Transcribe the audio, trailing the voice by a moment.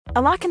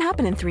A lot can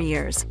happen in 3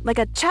 years, like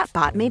a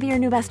chatbot may be your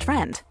new best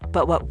friend.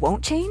 But what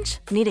won't change?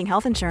 Needing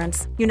health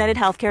insurance. United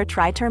Healthcare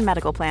Tri-Term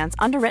Medical Plans,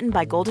 underwritten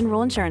by Golden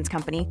Rule Insurance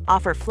Company,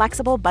 offer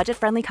flexible,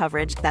 budget-friendly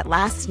coverage that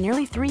lasts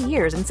nearly 3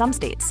 years in some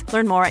states.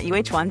 Learn more at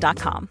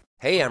uh1.com.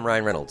 Hey, I'm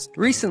Ryan Reynolds.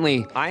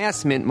 Recently, I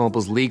asked Mint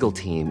Mobile's legal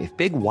team if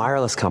big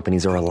wireless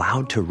companies are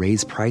allowed to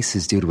raise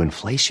prices due to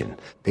inflation.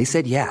 They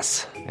said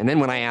yes. And then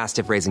when I asked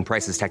if raising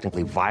prices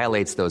technically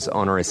violates those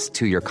onerous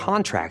two-year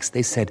contracts,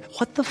 they said,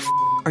 "What the f***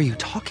 are you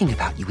talking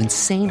about, you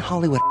insane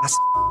Hollywood ass?"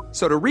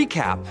 So to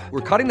recap,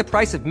 we're cutting the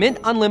price of Mint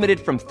Unlimited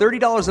from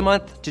 $30 a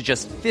month to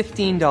just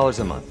 $15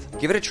 a month.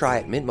 Give it a try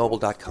at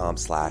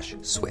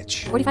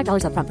mintmobile.com/switch.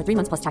 $45 up front for 3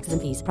 months plus taxes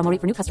and fees. Promo rate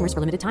for new customers for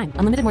limited time.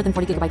 Unlimited more than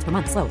 40 gigabytes per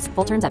month. Slows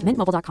full terms at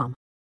mintmobile.com.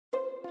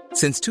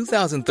 Since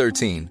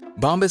 2013,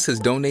 Bombas has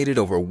donated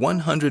over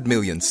 100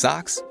 million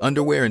socks,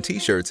 underwear, and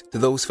T-shirts to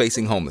those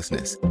facing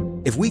homelessness.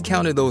 If we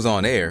counted those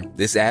on air,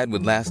 this ad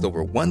would last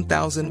over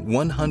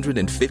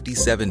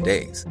 1,157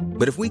 days.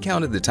 But if we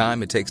counted the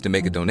time it takes to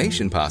make a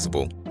donation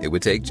possible, it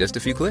would take just a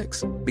few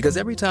clicks. Because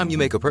every time you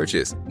make a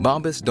purchase,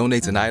 Bombas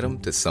donates an item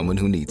to someone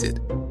who needs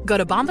it. Go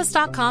to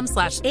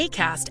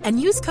bombas.com/ACAST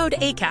and use code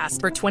ACAST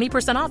for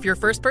 20% off your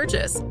first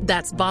purchase.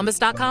 That's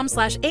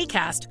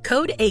bombas.com/ACAST,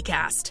 code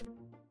ACAST.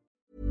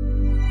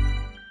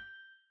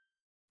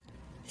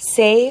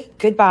 Say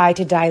goodbye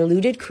to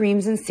diluted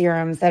creams and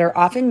serums that are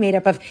often made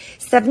up of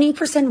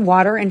 70%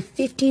 water and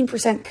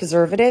 15%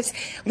 preservatives,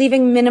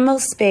 leaving minimal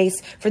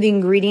space for the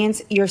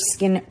ingredients your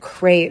skin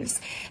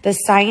craves. The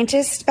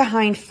scientists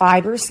behind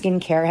Fiber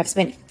Skincare have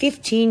spent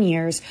 15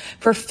 years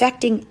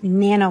perfecting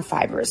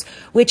nanofibers,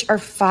 which are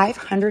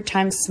 500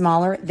 times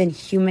smaller than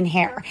human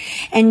hair.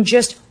 And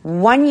just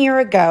 1 year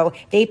ago,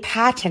 they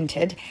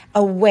patented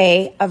a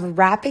way of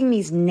wrapping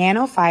these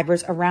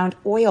nanofibers around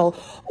oil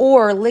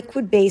or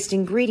liquid-based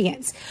ingredients.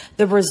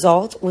 The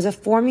result was a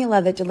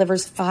formula that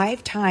delivers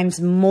 5 times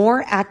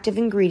more active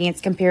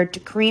ingredients compared to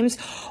creams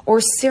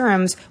or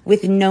serums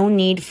with no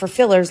need for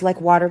fillers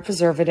like water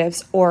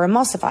preservatives or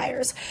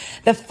emulsifiers.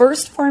 The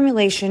first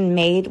formulation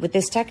made with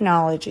this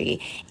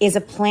technology is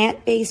a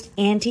plant-based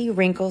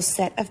anti-wrinkle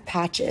set of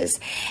patches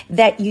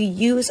that you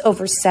use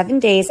over 7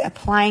 days,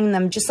 applying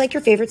them just like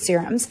your favorite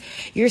serums.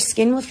 Your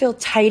skin will feel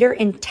tighter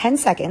in 10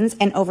 seconds,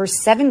 and over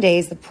 7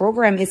 days, the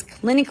program is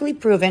clinically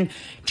proven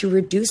to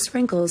reduce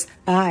wrinkles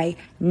by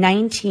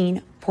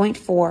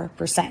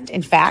 19.4%.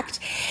 In fact,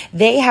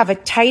 they have a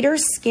tighter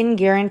skin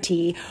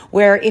guarantee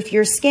where if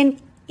your skin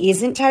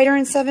isn't tighter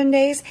in 7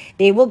 days,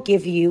 they will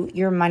give you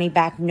your money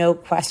back, no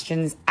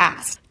questions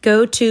asked.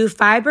 Go to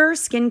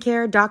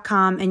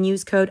fiberskincare.com and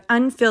use code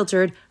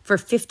UNFILTERED for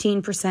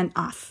 15%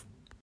 off.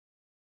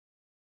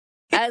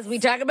 As we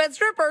talk about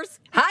strippers,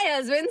 hi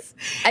husbands.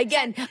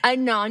 Again, a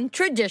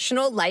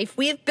non-traditional life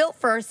we have built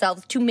for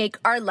ourselves to make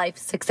our life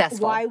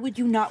successful. Why would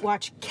you not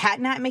watch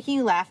Catnap making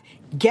you laugh,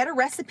 get a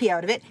recipe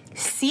out of it,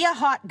 see a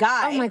hot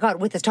guy? Oh my God,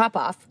 with his top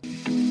off.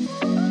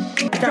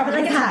 Drop it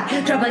like it's hot,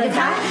 drop it like it's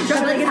hot,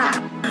 drop it like it's hot.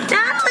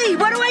 Natalie,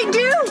 what do I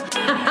do?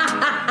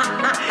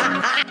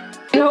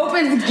 I hope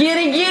it's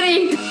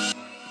giddy.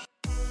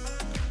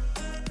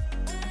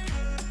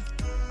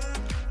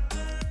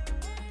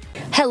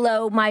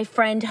 Hello, my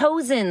friend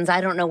Hosens.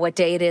 I don't know what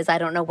day it is. I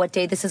don't know what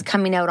day this is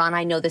coming out on.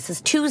 I know this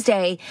is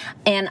Tuesday,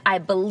 and I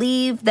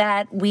believe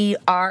that we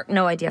are...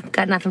 No idea.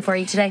 Got nothing for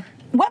you today.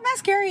 What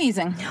mascara are you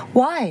using?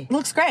 Why?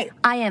 Looks great.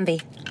 I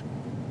envy.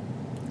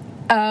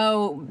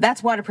 Oh,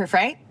 that's waterproof,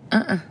 right?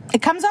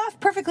 It comes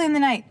off perfectly in the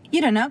night. You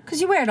don't know, because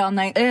you wear it all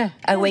night.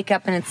 I wake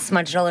up and it's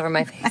smudged all over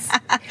my face.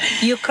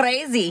 You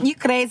crazy. You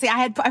crazy.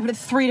 I put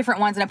 3 different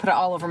ones and I put it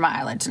all over my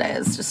eyelid today.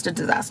 It's just a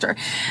disaster.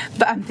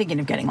 But I'm thinking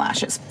of getting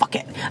lashes. Fuck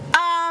it.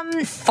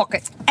 Fuck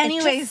it.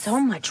 Anyways, so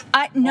much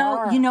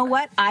No, you know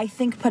what? I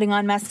think putting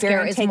on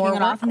mascara and taking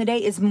it off in the day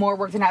is more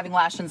work than having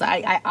lashes.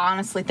 I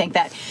honestly think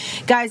that.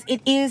 Guys,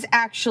 it is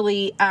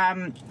actually,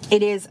 a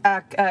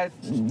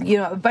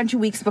bunch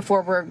of weeks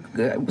before we're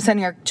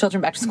sending our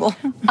children back to school.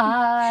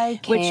 I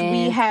can't Which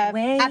we have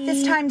wait. at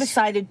this time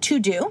decided to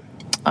do.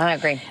 I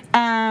agree.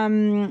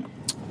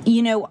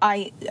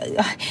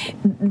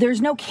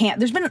 There's no camp.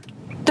 There's been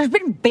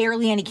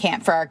barely any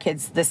camp for our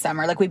kids this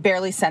summer. Like, we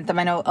barely sent them.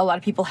 I know a lot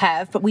of people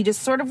have, but we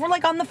just sort of were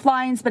like on the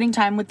fly and spending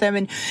time with them.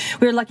 And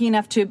we were lucky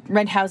enough to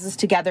rent houses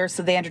together,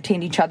 so they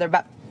entertained each other.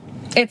 But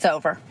it's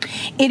over.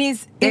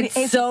 It's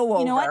so over.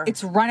 You know what?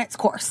 It's run its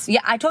course.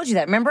 Yeah, I told you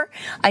that. Remember?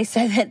 I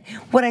said that,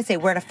 what'd I say?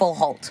 We're at a full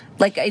halt.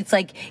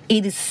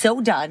 It is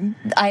so done.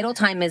 Idle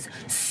time is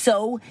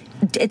so...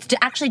 It's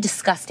actually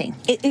disgusting.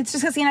 It's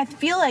disgusting. And I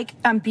feel like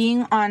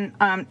being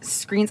on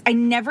screens, I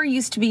never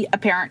used to be a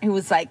parent who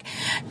was like,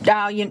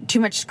 too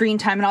much screen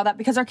time and all that,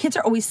 because our kids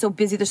are always so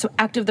busy. They're so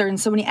active. They're in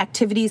so many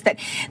activities that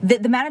the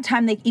amount of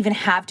time they even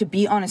have to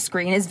be on a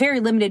screen is very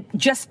limited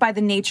just by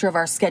the nature of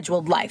our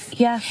scheduled life.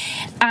 Yeah.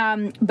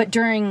 But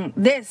during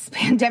this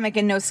pandemic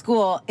and no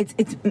school,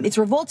 it's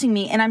revolting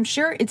me. And I'm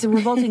sure it's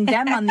revolting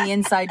them on the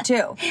inside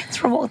too.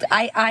 It's revolting.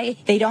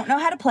 They don't know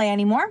how to play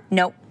anymore.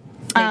 Nope.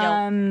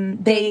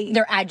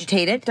 They're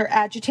agitated. They're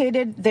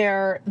agitated.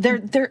 They're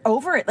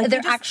over it. Like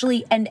they're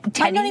actually, and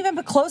Teddy, might not even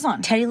put clothes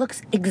on. Teddy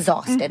looks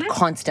exhausted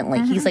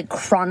constantly. He's like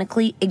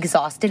chronically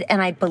exhausted,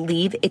 and I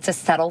believe it's a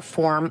subtle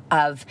form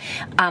of.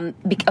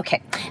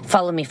 Okay,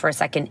 follow me for a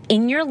second.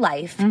 In your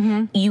life,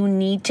 you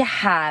need to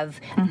have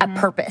a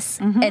purpose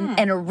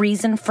and a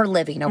reason for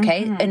living.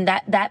 Okay, and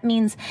that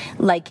means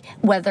like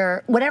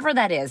whatever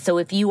that is. So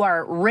if you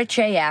are rich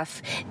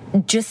AF,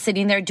 just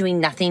sitting there doing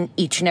nothing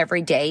each and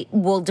every day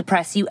will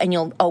depress you, and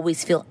you'll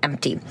always feel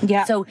empty.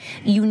 Yeah. So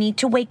you need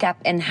to wake up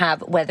and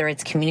have, whether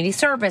it's community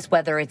service,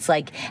 whether it's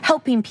like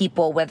helping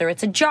people, whether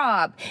it's a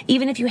job,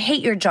 even if you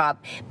hate your job,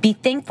 be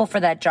thankful for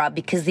that job,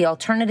 because the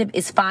alternative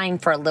is fine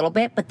for a little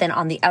bit, but then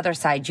on the other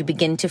side, you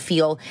begin to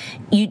feel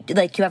you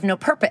have no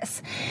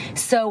purpose.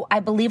 So I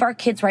believe our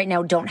kids right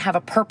now don't have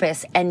a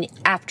purpose, and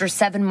after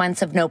 7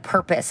 months of no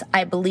purpose,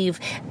 I believe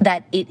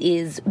that it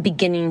is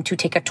beginning to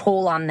take a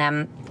toll on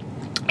them.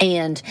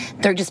 And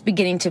they're just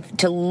beginning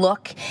to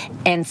look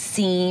and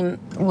seem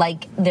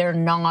like they're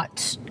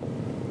not.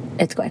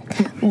 It's going.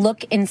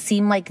 Look and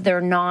seem like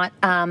they're not.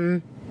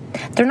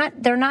 They're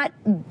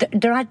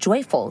not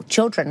joyful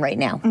children right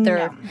now.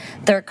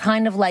 They're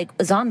kind of like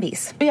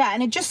zombies. Yeah,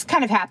 and it just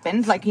kind of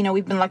happened. Like,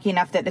 we've been lucky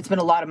enough that it's been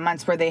a lot of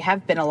months where they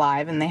have been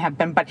alive, and they have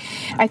been. But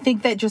I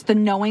think that just the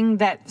knowing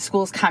that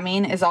school's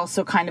coming is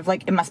also kind of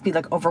like, it must be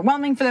like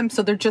overwhelming for them.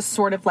 So they're just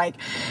sort of like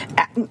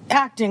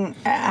acting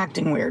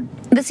weird.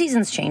 The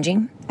season's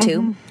changing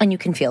too, and you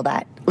can feel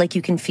that. Like,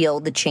 you can feel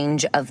the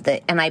change of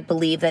and I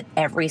believe that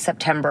every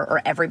September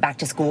or every back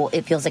to school,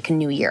 it feels like a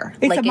new year.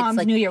 It's a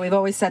mom's new year. We've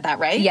always said that,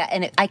 right? Yeah,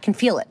 and I can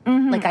feel it.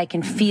 Like, I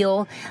can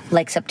feel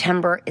like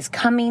September is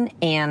coming,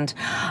 and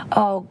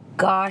oh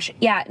gosh,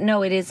 yeah,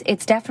 no,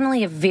 it's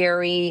definitely a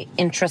very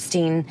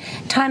interesting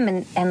time,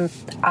 and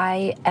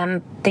I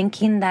am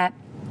thinking that,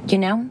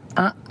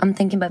 I'm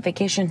thinking about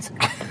vacations.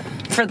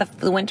 For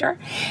the winter,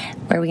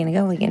 where are we going to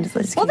go?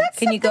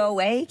 Can you go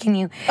away? Can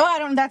you? Oh, I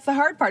don't. That's the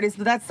hard part. Is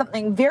that's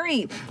something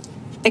very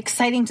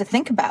exciting to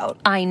think about.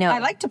 I know. I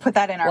like to put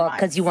that in our minds. Well,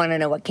 because you want to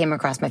know what came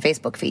across my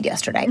Facebook feed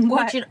yesterday,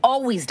 what? Which it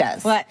always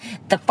does. What?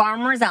 The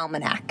Farmer's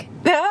Almanac.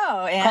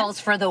 Oh, yeah. Calls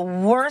for the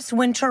worst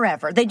winter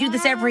ever. They do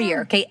this every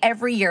year, okay?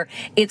 Every year.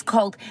 It's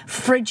called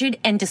Frigid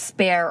and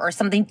Despair or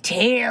something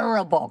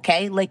terrible,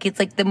 okay? Like, it's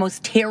like the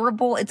most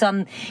terrible. It's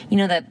on,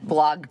 that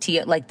blog,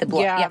 like the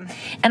blog. Yeah.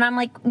 And I'm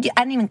like, I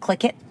didn't even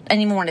click it. I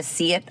didn't even want to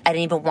see it. I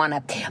didn't even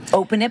want to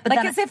open it. But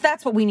like, as if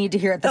that's what we need to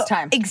hear at this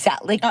time.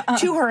 Exactly. Like,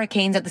 2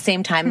 hurricanes at the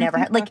same time never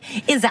had.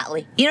 Like,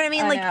 exactly. You know what I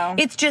mean? I know.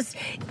 It's just,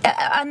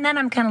 and then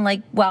I'm kind of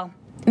like, well,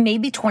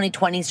 maybe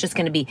 2020 is just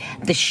going to be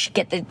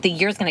the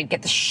year's going to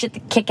get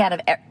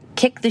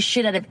kick the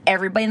shit out of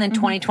everybody, and then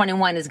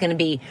 2021 is going to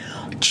be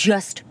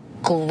just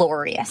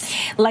glorious.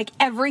 Like,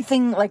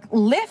 everything like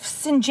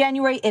lifts in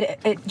January,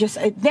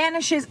 it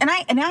vanishes, and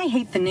I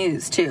hate the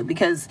news too,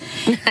 because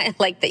I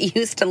like that you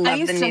used to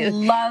love the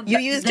news. You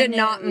used to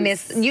not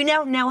miss. You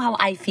now know how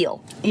I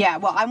feel. Yeah,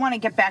 well, I want to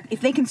get back.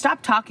 If they can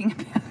stop talking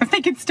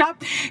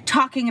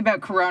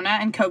about Corona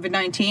and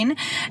COVID-19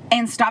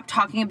 and stop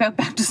talking about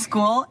back to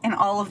school and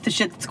all of the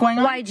shit that's going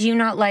on. Why do you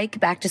not like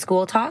back to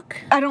school talk?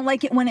 I don't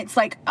like it when it's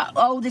like,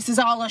 this is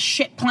all a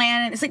shit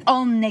plan, and it's like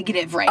all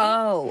negative, right?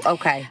 Oh,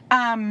 okay.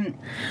 I'm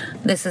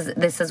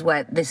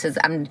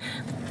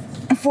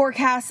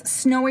forecast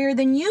snowier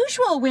than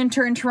usual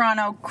winter in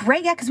Toronto.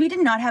 Great, yeah, because we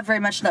did not have very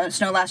much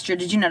snow last year.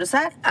 Did you notice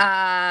that?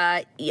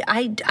 I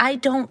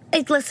don't.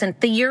 Listen,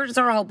 the years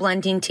are all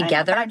blending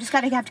together. I just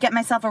have to get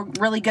myself a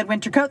really good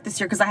winter coat this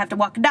year because I have to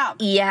walk it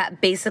out. Yeah,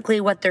 basically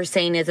what they're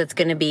saying is it's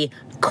going to be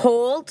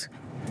cold,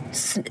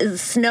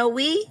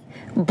 snowy,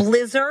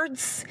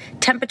 blizzards.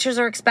 Temperatures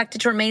are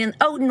expected to remain in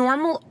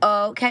normal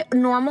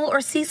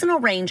or seasonal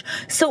range.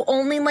 So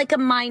only like a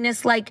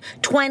minus like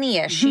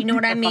 20-ish. You know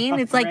what I mean?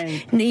 It's like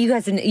right.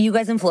 you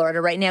guys in Florida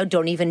right now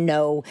don't even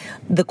know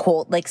the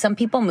cold. Like, some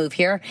people move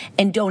here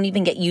and don't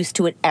even get used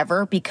to it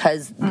ever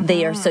because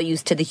they are so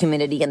used to the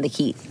humidity and the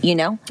heat.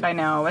 I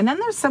know. And then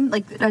there's some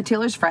like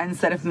Taylor's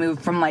friends that have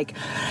moved from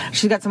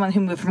she's got someone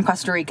who moved from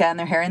Costa Rica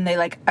and they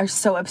like are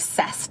so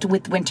obsessed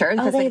with winter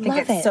because they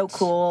think it's so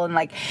cool, and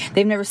like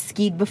they've never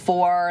skied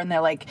before, and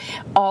they're like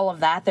all of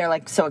that. They're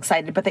like so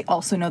excited, but they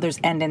also know there's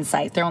end in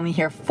sight. They're only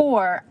here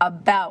for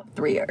about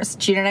 3 years.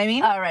 Do you know what I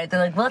mean? All right. They're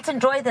like, well, let's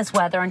enjoy this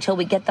weather until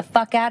we get the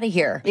fuck out of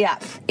here. Yeah.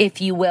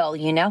 If you will,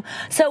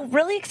 So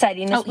really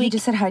exciting this week. He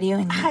just said hi to you.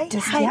 And hi.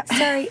 Yeah.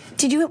 Sorry.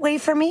 Did you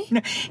wave for me?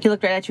 No, he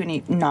looked right at you and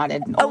he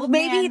nodded. Oh,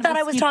 maybe he thought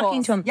I was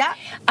talking to him.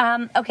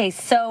 Yeah. Okay,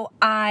 so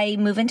I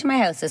move into my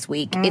house this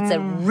week. It's a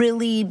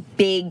really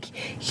big,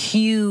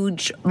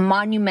 huge,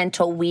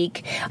 monumental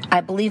week.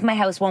 I believe my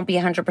house won't be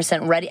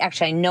 100% ready.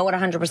 Actually, I know it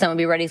 100% will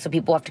be ready, so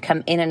people have to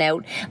come in and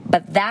out.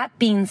 But that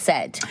being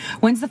said...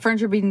 When's the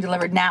furniture being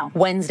delivered now?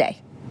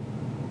 Wednesday.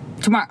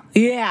 Tomorrow?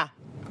 Yeah.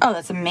 Oh,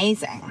 that's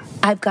amazing.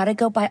 I've got to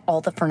go buy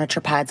all the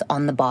furniture pads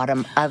on the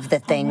bottom of the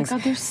things. Oh my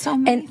God, there's so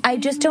many I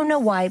just don't know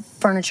why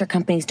furniture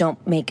companies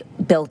don't make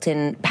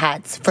built-in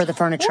pads for the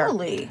furniture.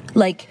 Totally.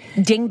 Like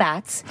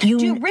dingbats.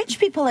 Do rich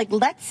people,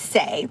 let's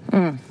say...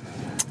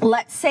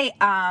 let's say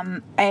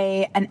an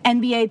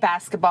NBA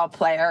basketball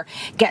player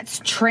gets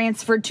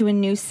transferred to a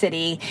new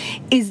city.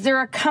 Is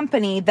there a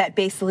company that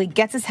basically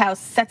gets his house,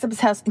 sets up his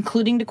house,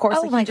 including decor,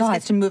 so he just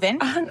gets to move in?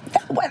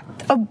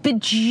 A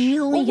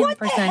bajillion What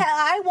the percent. hell?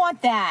 I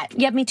want that.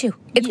 Yeah, me too.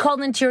 It's called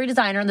an interior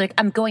designer. And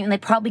I'm going, and they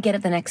probably get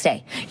it the next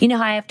day. You know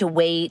how I have to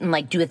wait and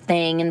like do a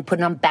thing and put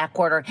it on back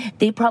order?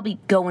 They probably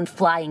go and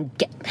fly and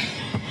get...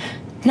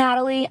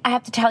 Natalie, I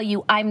have to tell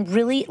you,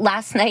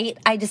 last night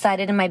I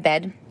decided in my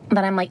bed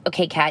that I'm like,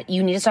 okay, Kat,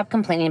 you need to stop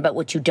complaining about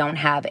what you don't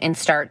have and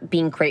start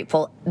being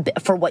grateful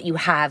for what you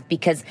have,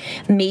 because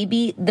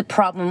maybe the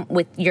problem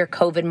with your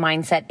COVID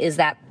mindset is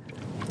that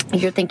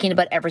you're thinking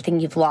about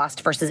everything you've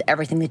lost versus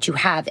everything that you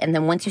have. And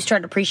then once you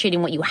start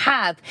appreciating what you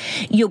have,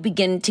 you'll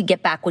begin to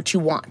get back what you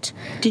want.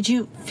 Did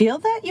you feel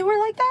that you were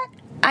like that?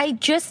 I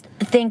just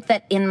think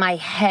that in my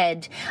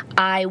head,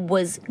 I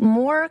was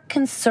more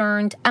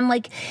concerned. I'm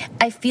like,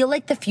 I feel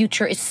like the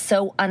future is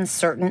so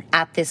uncertain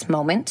at this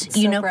moment.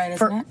 It's so bright,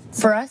 isn't it?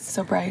 For us?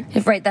 So bright.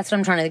 Right, that's what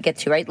I'm trying to get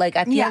to, right? Like,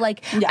 I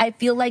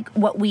feel like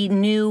what we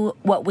knew,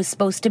 what was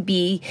supposed to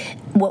be,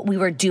 what we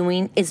were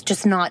doing is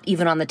just not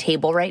even on the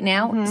table right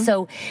now. Mm-hmm.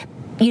 So,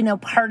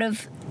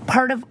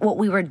 part of what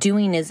we were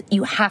doing is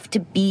you have to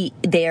be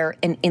there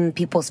and in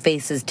people's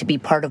faces to be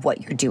part of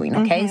what you're doing,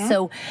 okay? Mm-hmm.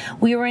 So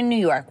we were in New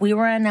York, we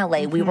were in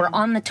LA, we were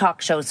on the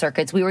talk show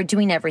circuits, we were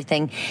doing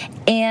everything.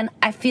 And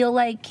I feel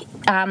like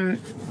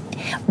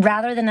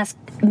rather than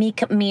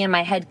me in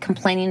my head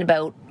complaining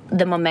about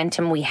the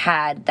momentum we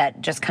had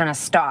that just kind of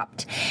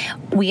stopped,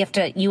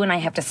 you and I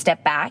have to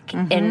step back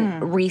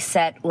and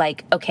reset,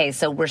 like, okay,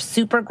 so we're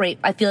super great.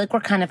 I feel like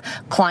we're kind of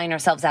clawing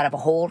ourselves out of a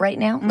hole right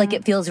now. Like,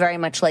 it feels very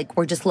much like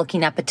we're just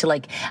looking up into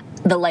like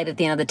the light at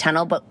the end of the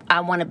tunnel, but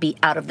I want to be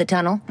out of the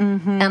tunnel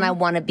and I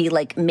want to be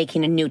like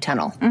making a new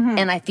tunnel.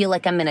 And I feel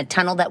like I'm in a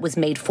tunnel that was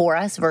made for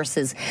us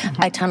versus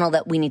a tunnel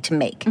that we need to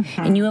make.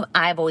 And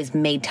I've always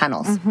made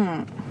tunnels.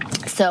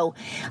 So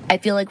I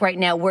feel like right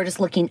now we're just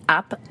looking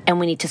up and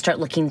we need to start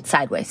looking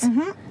sideways.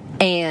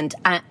 And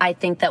I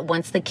think that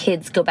once the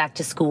kids go back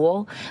to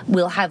school,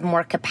 we'll have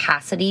more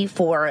capacity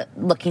for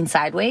looking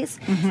sideways.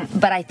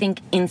 But I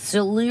think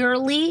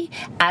insularly,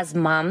 as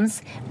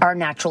moms, our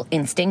natural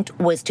instinct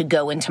was to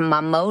go into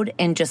mom mode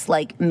and just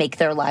like make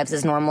their lives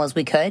as normal as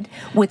we could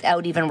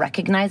without even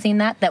recognizing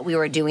that we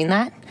were doing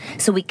that.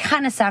 So we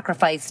kind of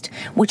sacrificed,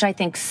 which I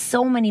think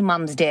so many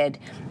moms did,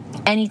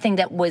 anything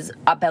that was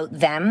about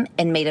them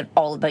and made it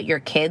all about your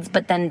kids,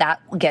 but then that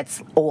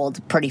gets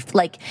old pretty,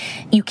 like,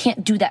 you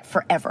can't do that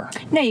forever.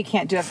 No, you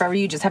can't do that forever.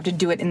 You just have to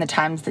do it in the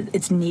times that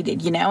it's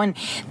needed, And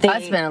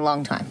it's been a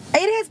long time.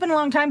 It has been a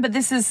long time, but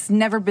this has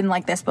never been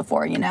like this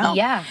before,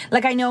 Yeah.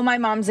 Like, I know my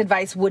mom's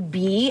advice would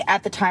be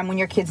at the time when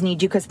your kids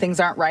need you because things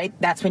aren't right,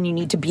 that's when you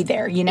need to be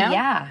there,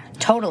 Yeah,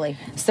 totally.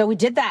 So we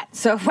did that.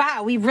 So,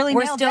 wow, we really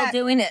nailed that. We're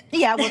still doing it.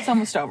 Yeah, well, it's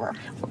almost over.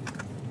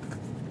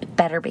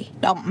 Better be.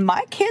 Oh,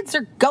 my kids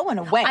are going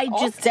away.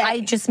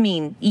 I just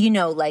mean,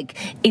 like,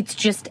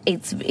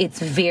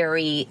 it's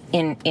very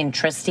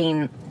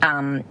interesting,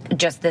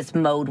 just this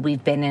mode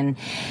we've been in.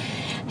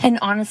 And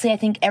honestly, I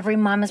think every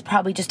mom is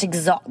probably just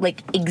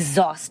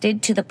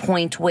exhausted to the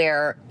point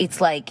where it's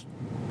like,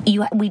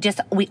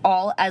 we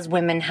all as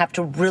women have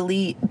to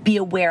really be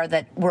aware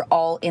that we're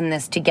all in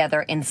this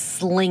together and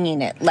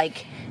slinging it.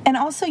 Like, and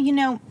also,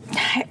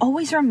 I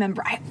always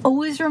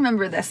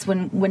remember this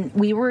when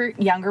we were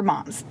younger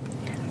moms.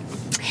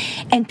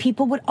 And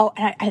people would,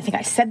 and I think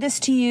I said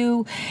this to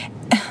you,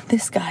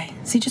 this guy,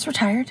 is he just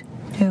retired?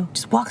 Who?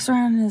 Just walks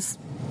around in his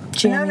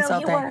jammies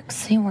all day.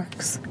 He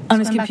works. On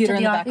his computer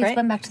in the back, right? He's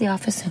going back to the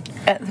office soon.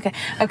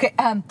 Okay.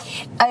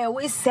 I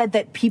always said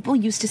that people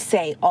used to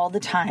say all the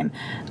time,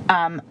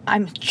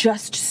 I'm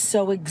just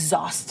so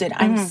exhausted.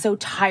 I'm so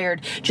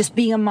tired just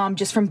being a mom,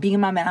 just from being a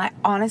mom. And I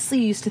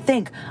honestly used to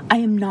think, I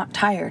am not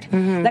tired.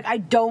 Like, I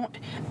don't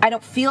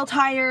feel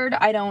tired.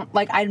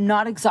 I'm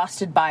not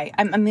exhausted by,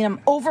 I'm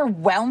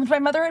overwhelmed by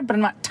motherhood, but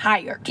I'm not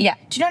tired. Yeah.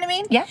 Do you know what I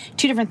mean? Yeah.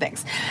 Two different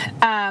things.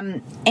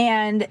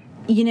 And,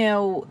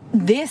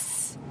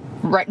 this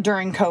right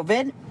during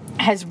COVID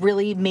has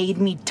really made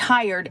me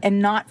tired,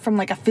 and not from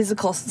like a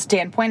physical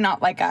standpoint,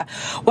 not like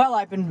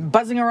I've been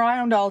buzzing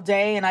around all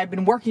day and I've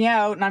been working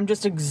out and I'm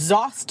just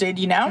exhausted,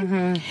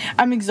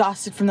 I'm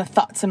exhausted from the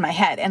thoughts in my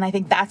head. And I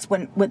think that's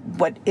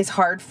what is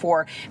hard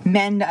for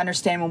men to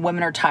understand when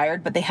women are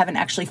tired, but they haven't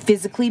actually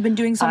physically been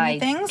doing so many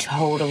things.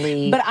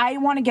 Totally. But I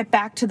want to get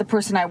back to the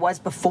person I was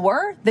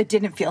before that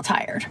didn't feel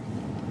tired.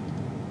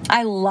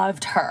 I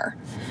loved her.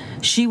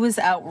 She was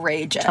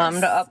outrageous.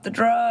 Time to up the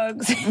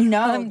drugs.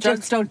 No,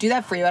 drugs don't do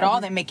that for you at all.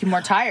 They make you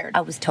more tired.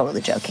 I was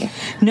totally joking.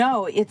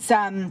 No, it's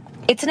an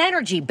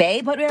energy,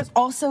 babe. But it was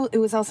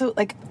also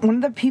like one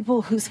of the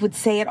people who would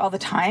say it all the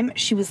time.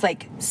 She was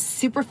like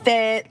super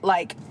fit,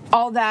 like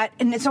all that,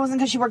 and it wasn't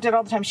because she worked out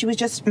all the time. She was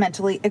just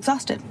mentally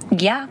exhausted.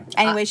 Yeah.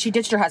 Anyway, she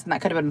ditched her husband.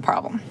 That could have been a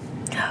problem.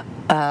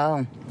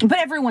 Oh. But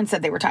everyone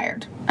said they were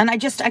tired, and I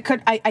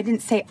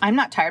didn't say I'm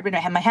not tired, but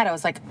in my head I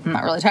was like, I'm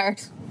not really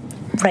tired.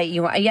 Right,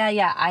 you are.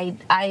 Yeah.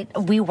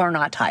 We were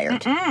not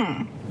tired.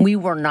 We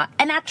were not.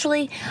 And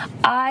actually,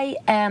 I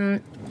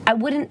am I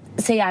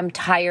wouldn't say I'm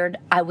tired.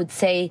 I would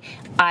say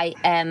I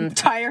am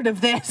tired of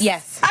this.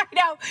 Yes. I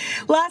know.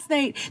 Last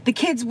night, the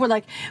kids were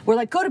like,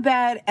 go to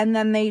bed. And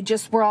then they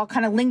just were all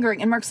kind of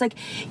lingering. And Mark's like,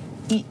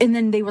 and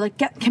then they were like,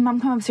 can Mom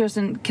come upstairs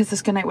and kiss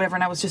us goodnight, whatever.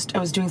 And I was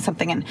doing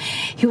something. And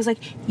he was like,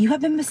 you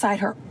have been beside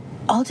her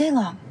all day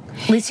long.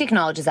 At least he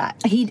acknowledges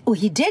that. He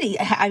did. He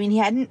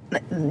hadn't,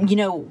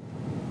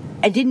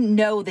 I didn't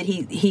know that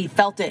he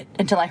felt it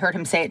until I heard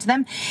him say it to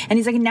them. And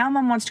he's like, now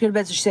Mom wants to go to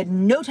bed. So she said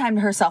no time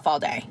to herself all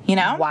day,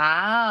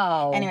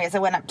 Wow. Anyways, I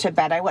went up to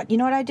bed. You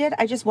know what I did?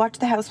 I just watched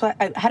The Housewives.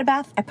 I had a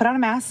bath. I put on a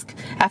mask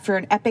after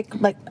an epic,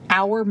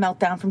 hour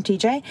meltdown from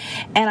TJ.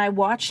 And I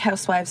watched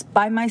Housewives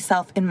by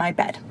myself in my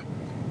bed.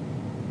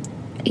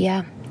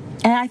 Yeah.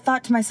 And I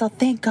thought to myself,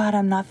 thank God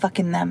I'm not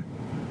fucking them.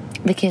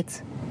 The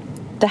kids.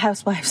 The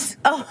Housewives.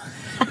 Oh,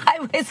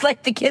 I was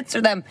like, the kids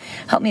or them.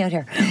 Help me out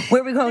here.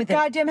 Where are we going with it?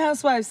 Goddamn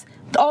Housewives.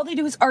 All they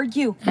do is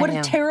argue. What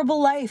a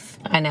terrible life.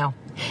 I know.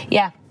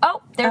 Yeah.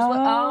 Oh, there's one.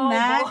 Oh,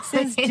 Max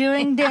is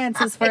doing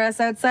dances for us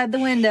outside the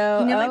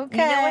window. You know okay.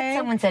 You know what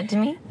someone said to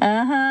me?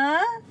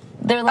 Uh-huh.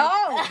 They're like,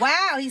 oh,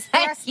 wow, he's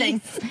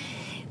thrusting.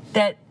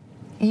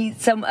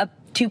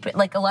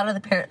 A lot of the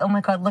parents, oh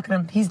my God, look at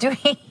him.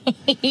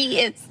 He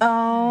is.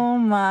 Oh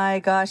my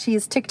gosh, he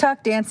is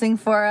TikTok dancing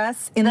for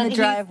us in the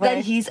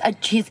driveway. He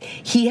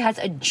has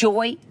a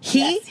joy.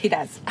 Yes, he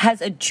does.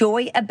 Has a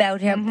joy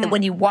about him that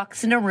when he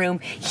walks in a room,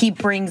 he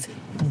brings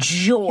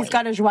joy. He's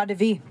got a joie de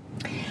vivre.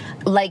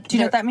 Do you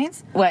know what that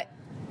means? What?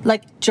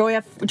 Like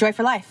joy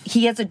for life.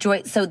 He has a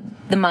joy. So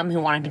the mom who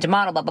wanted him to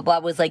model, blah, blah, blah,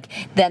 was like,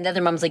 then the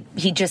other mom's like,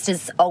 he just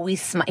is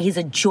always, he's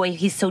a joy.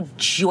 He's so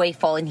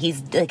joyful, and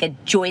he's like a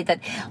joy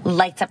that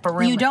lights up a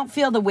room. You don't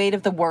feel the weight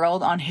of the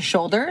world on his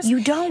shoulders.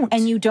 You don't.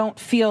 And you don't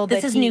feel that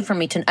this is new for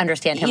me to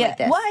understand him like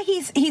this. Well,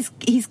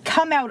 he's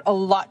come out a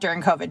lot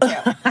during COVID,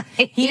 too.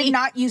 He did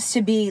not used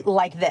to be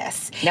like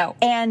this. No.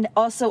 And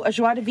also a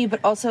joie de vivre,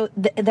 but also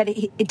that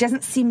it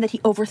doesn't seem that he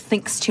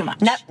overthinks too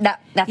much.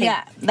 Nothing.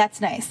 Yeah,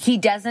 that's nice. He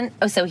doesn't,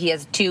 so he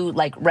has 2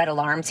 red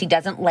alarms. He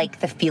doesn't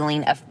like the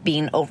feeling of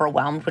being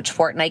overwhelmed, which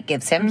Fortnite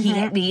gives him.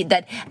 Mm-hmm.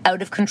 That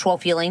out of control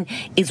feeling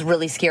is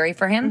really scary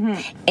for him.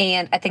 Mm-hmm.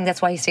 And I think that's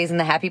why he stays in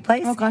the happy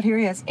place. Oh God, here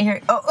he is.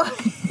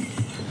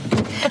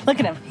 Look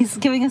at him. He's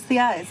giving us the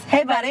eyes.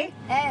 Hey, buddy.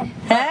 Hey.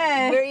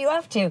 Where are you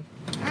off to?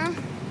 I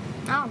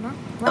don't know.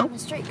 Round the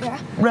street, girl.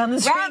 Round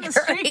the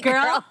street,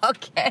 girl.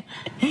 Okay.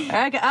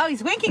 Oh,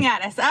 he's winking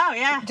at us. Oh,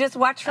 yeah. Just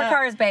watch for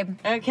cars, babe.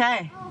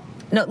 Okay.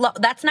 No,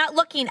 that's not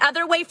looking.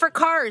 Other way for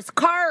cars.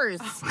 Cars.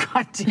 Oh,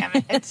 God damn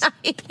it.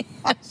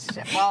 Oh,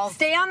 shit. Well,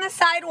 stay on the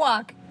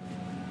sidewalk.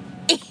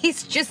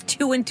 He's just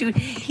too into.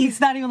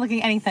 He's not even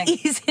looking at anything.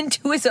 He's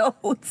into his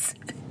oats.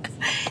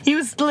 He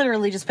was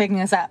literally just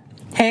picking us up.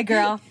 Hey,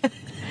 girl.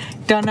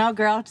 Don't know,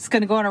 girl. Just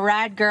gonna go on a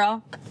ride,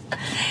 girl.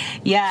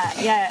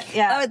 Yeah.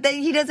 Oh,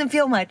 he doesn't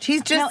feel much.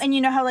 He's just... No, and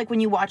you know how, when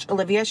you watch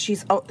Olivia,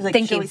 she's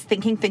thinking. She's always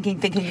thinking.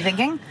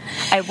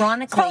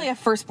 Ironically... It's probably a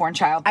firstborn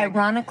child thing.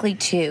 Ironically,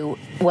 too,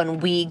 when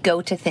we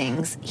go to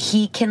things,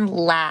 he can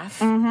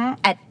laugh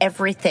at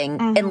everything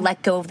and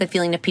let go of the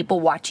feeling of people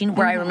watching,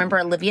 where I remember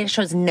Olivia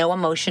shows no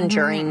emotion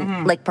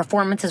during,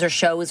 performances or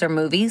shows or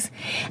movies.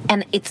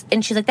 And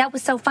she's like, that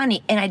was so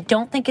funny. And I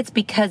don't think it's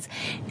because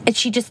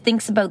she just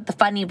thinks about the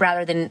funny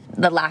rather than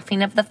the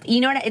laughing of the...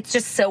 You know what? It's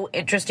just so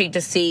interesting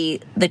to see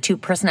the 2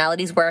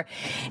 personalities where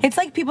it's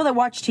like people that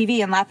watch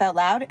TV and laugh out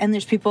loud, and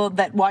there's people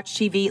that watch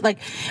TV. Like,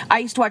 I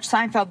used to watch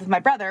Seinfeld with my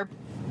brother,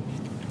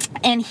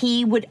 and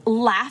he would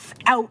laugh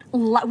out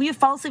loud. We would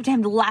fall asleep to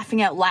him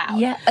laughing out loud.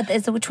 Yeah.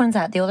 Which one's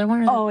that? The older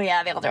one? Oh,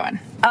 yeah, the older one.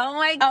 Oh,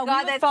 my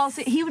God.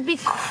 He would be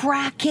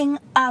cracking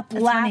up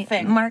laughing.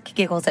 Funny. Mark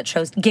giggles at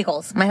shows.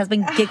 Giggles. My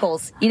husband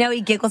giggles. You know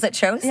he giggles at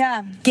shows?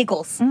 Yeah.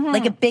 Giggles. Mm-hmm.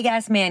 Like a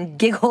big-ass man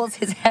giggles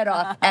his head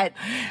off at...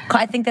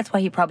 I think that's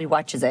why he probably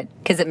watches it,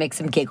 because it makes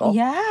him giggle.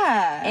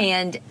 Yeah.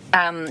 And...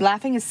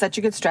 laughing is such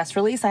a good stress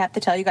release. I have to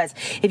tell you guys,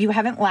 if you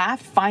haven't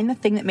laughed, find the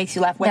thing that makes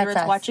you laugh, whether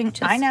it's watching...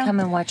 Just I know. come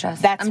and watch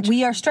us.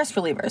 We are stress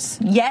relievers.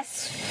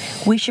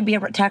 Yes. We should be a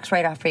tax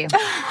write-off for you.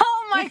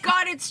 Oh my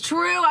God, it's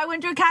true. I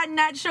went to a Cat and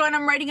Nat show and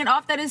I'm writing it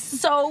off. That is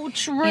so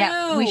true.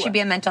 Yeah, we should be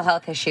a mental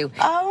health issue.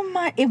 Oh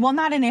my, well,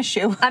 not an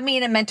issue. I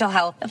mean, a mental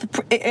health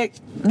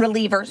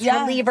reliever,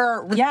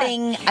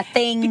 a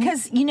thing.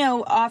 Because,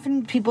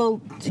 often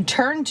people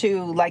turn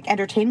to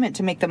entertainment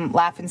to make them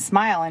laugh and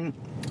smile. And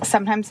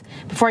sometimes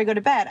before I go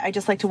to bed, I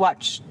just like to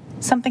watch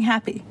something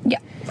happy. Yeah,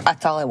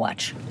 that's all I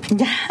watch.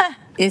 Yeah.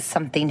 Is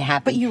something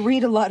happy. But you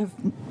read a lot of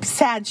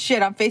sad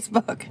shit on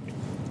Facebook.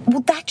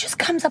 Well, that just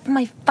comes up in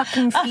my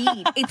fucking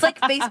feed. It's like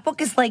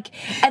Facebook is like,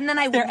 and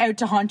then they're out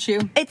to haunt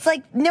you. It's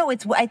like, no,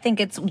 I think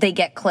they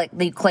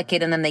click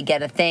it and then they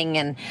get a thing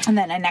and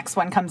then a next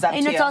one comes up.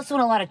 And it's also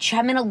in a lot of,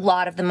 I'm in a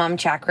lot of the mom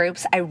chat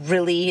groups.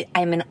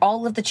 I'm in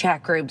all of the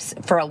chat groups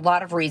for a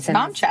lot of reasons.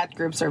 Mom chat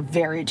groups are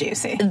very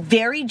juicy.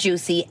 Very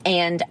juicy,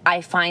 and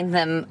I find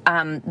them,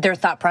 their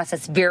thought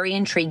process very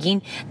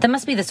intriguing. That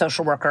must be the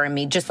social worker in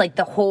me. Just like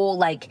the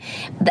whole,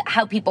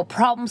 how people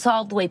problem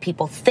solve, the way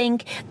people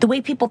think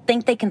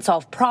they can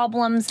solve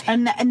problems.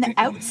 And the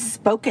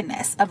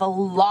outspokenness of a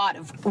lot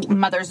of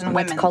mothers and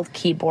women. It's called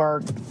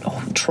keyboard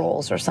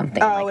trolls or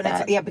something like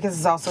that. Because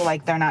it's also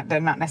like they're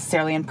not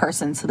necessarily in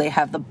person, so they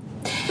have the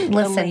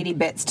lady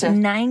bits to...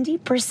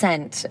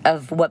 90%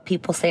 of what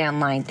people say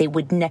online, they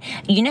would...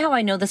 You know how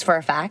I know this for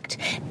a fact?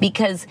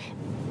 Because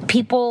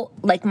people,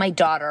 like my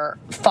daughter,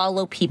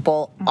 follow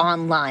people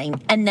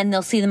online, and then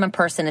they'll see them in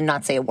person and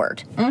not say a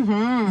word.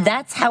 Mm-hmm.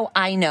 That's how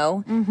I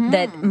know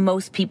that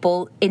most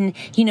people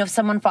if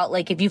someone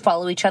if you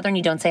follow each other and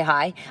you don't say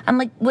hi, I'm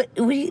like, what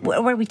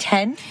are we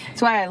 10?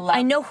 That's why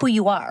I know who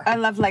you are. I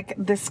love,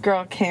 this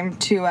girl came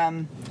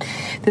to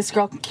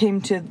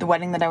the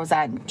wedding that I was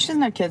at. She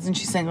doesn't have kids and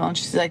she's single, and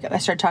she's like, I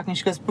started talking,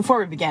 she goes, before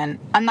we began,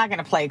 I'm not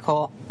going to play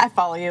cool. I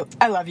follow you.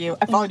 I love you.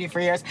 I followed you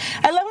for years.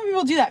 I love when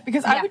people do that,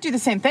 because I would do the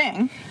same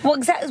thing. Well,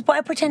 exactly.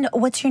 Why pretend,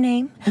 what's your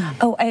name?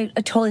 Oh, I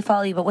totally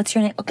follow you, but what's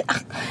your name? Okay.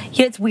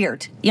 Yeah, it's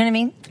weird. You know what I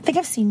mean? I think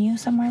I've seen you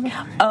somewhere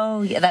before.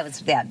 Oh, yeah, that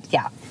was,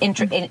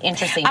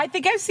 interesting. I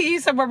think I've seen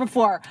you somewhere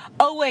before.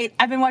 Oh, wait,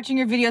 I've been watching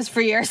your videos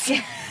for years.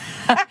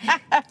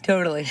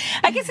 Totally.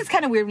 I guess it's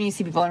kind of weird when you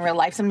see people in real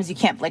life. Sometimes you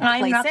can't place it.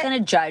 I'm not going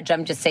to judge.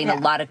 I'm just saying a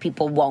lot of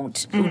people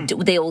won't.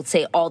 They will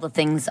say all the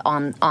things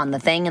on the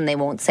thing, and they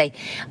won't say...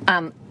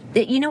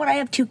 you know what? I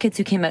have 2 kids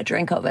who came out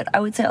during COVID. I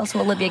would say also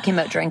Olivia came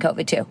out during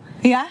COVID too.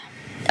 Yeah?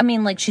 I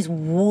mean, she's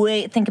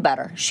think about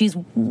her. She's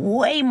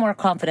way more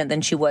confident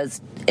than she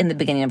was in the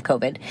beginning of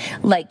COVID.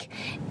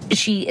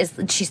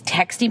 She's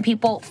texting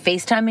people,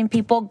 FaceTiming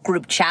people,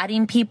 group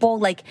chatting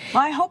people.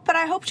 I hope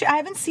I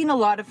haven't seen a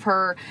lot of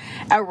her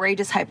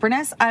outrageous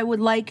hyperness. I would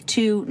like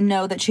to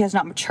know that she has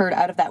not matured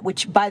out of that,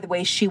 which, by the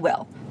way, she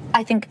will.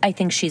 I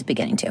think she's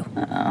beginning to.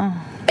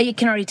 You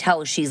can already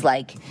tell she's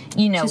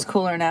she's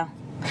cooler now.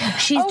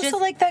 She's also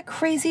that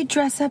crazy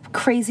dress up,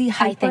 crazy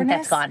hyperness. I think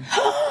that's gone.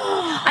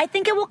 I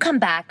think it will come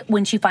back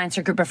when she finds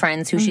her group of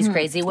friends who she's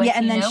crazy with. Yeah,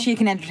 and then she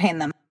can entertain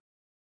them.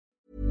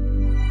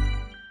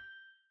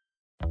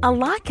 A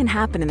lot can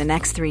happen in the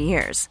next 3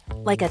 years.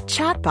 Like a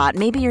chatbot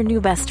may be your new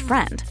best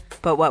friend.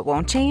 But what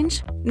won't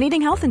change?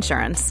 Needing health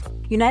insurance.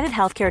 United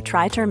Healthcare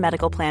Tri-Term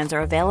Medical Plans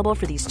are available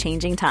for these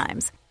changing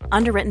times.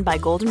 Underwritten by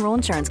Golden Rule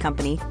Insurance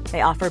Company,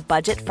 they offer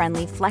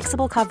budget-friendly,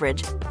 flexible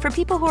coverage for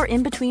people who are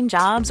in between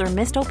jobs or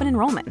missed open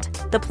enrollment.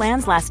 The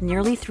plans last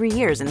nearly 3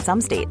 years in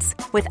some states,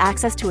 with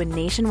access to a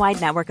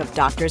nationwide network of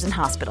doctors and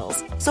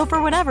hospitals. So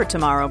for whatever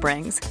tomorrow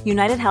brings,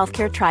 United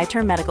Healthcare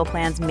Tri-Term Medical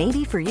Plans may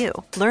be for you.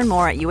 Learn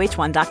more at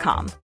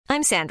uh1.com.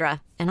 I'm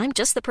Sandra, and I'm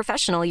just the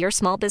professional your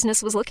small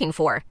business was looking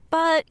for.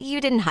 But you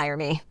didn't hire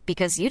me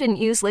because you didn't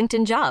use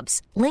LinkedIn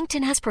Jobs.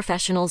 LinkedIn has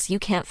professionals you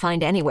can't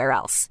find anywhere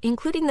else,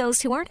 including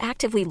those who aren't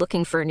actively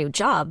looking for a new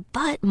job,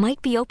 but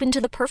might be open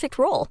to the perfect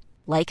role,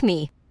 like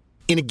me.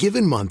 In a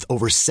given month,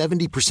 over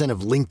 70%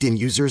 of LinkedIn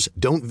users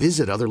don't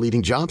visit other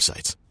leading job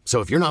sites. So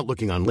if you're not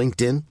looking on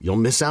LinkedIn, you'll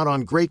miss out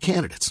on great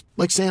candidates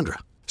like Sandra.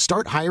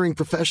 Start hiring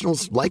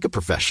professionals like a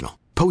professional.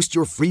 Post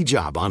your free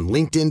job on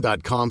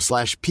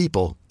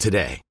linkedin.com/people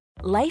today.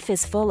 Life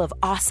is full of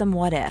awesome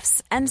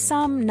what-ifs, and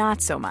some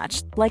not so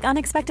much, like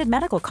unexpected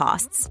medical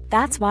costs.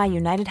 That's why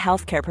United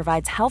Healthcare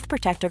provides Health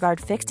Protector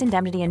Guard fixed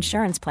indemnity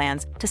insurance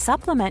plans to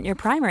supplement your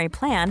primary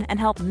plan and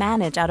help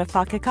manage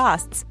out-of-pocket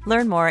costs.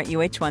 Learn more at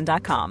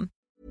uh1.com.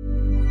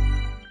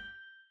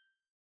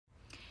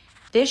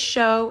 This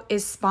show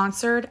is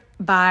sponsored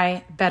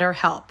by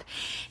BetterHelp.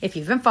 If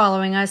you've been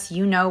following us,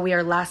 you know we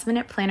are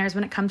last-minute planners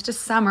when it comes to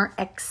summer,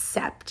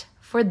 except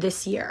for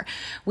this year.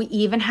 We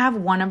even have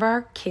one of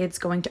our kids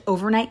going to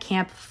overnight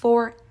camp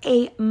for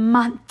a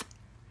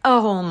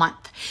whole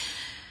month.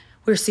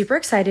 We're super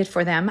excited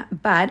for them,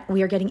 but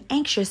we are getting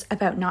anxious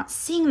about not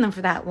seeing them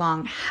for that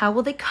long. How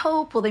will they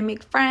cope? Will they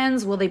make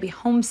friends? Will they be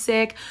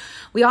homesick?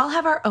 We all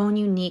have our own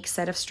unique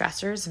set of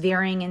stressors,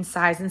 varying in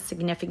size and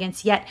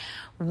significance, yet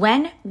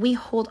when we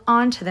hold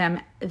on to them,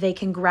 they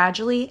can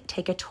gradually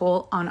take a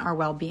toll on our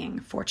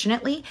well-being.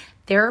 Fortunately,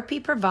 therapy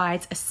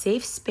provides a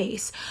safe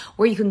space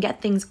where you can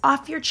get things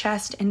off your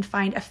chest and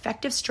find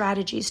effective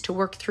strategies to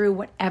work through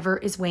whatever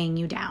is weighing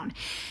you down.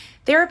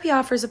 Therapy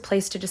offers a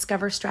place to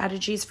discover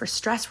strategies for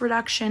stress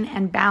reduction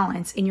and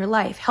balance in your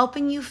life,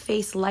 helping you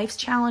face life's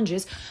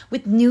challenges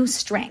with new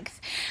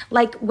strength.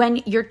 Like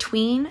when your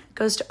tween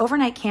goes to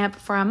overnight camp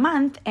for a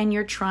month and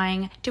you're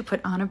trying to put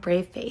on a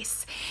brave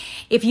face.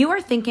 If you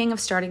are thinking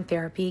of starting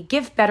therapy,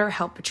 give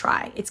BetterHelp a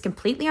try. It's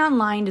completely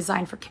online,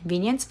 designed for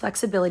convenience,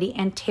 flexibility,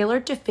 and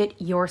tailored to fit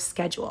your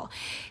schedule.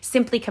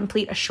 Simply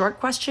complete a short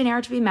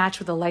questionnaire to be matched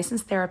with a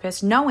licensed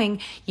therapist, knowing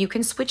you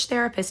can switch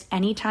therapists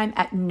anytime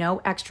at no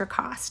extra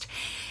cost.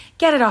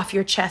 Get it off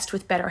your chest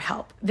with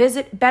BetterHelp.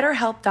 Visit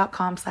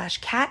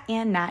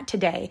betterhelp.com/catandnat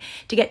today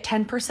to get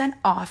 10%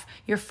 off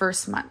your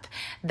first month.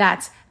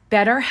 That's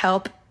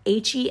BetterHelp,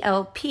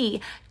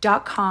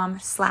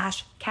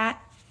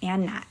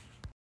 HELP.com/catandnat.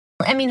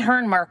 I mean, her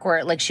and Mark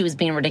were, like, she was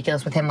being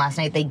ridiculous with him last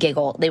night. They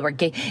giggle. They were,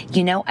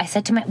 I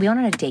said to we went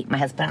on a date, my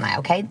husband and I,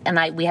 okay?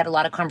 And we had a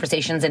lot of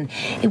conversations, and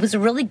it was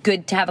really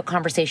good to have a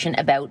conversation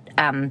about,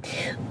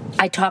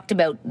 I talked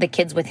about the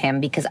kids with him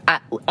because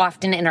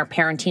often in our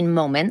parenting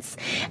moments,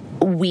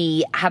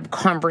 we have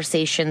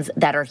conversations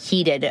that are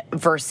heated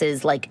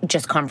versus, like,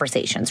 just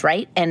conversations,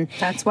 right? And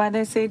that's why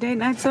they say date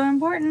night's so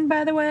important,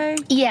 by the way.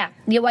 Yeah.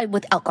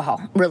 With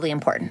alcohol, really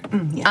important.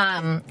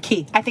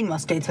 Key. I think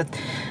most dates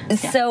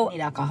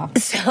need alcohol.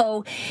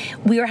 So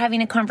we were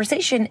having a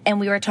conversation and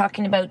we were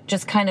talking about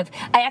just kind of,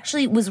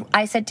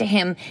 I said to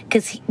him,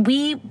 because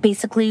we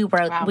basically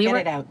were, we were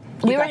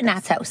at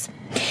Nat's house,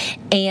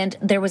 and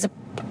there was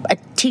a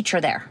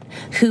teacher there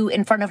who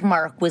in front of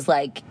Mark was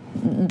like,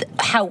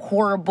 how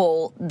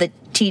horrible the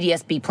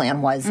TDSB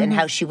plan was and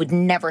how she would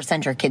never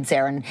send her kids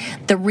there and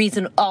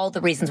all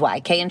the reasons why,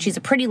 okay? And she's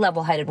a pretty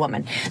level-headed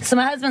woman. So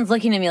my husband's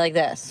looking at me like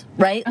this,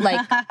 right?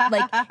 Like,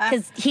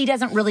 because he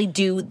doesn't really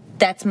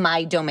that's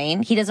my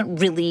domain. He doesn't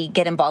really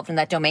get involved in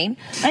that domain.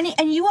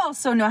 And you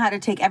also know how to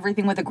take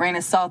everything with a grain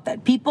of salt,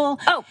 that people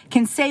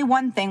can say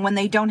one thing when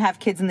they don't have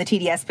kids in the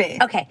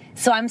TDSB. Okay,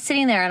 so I'm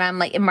sitting there and I'm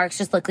like, and Mark's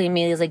just looking at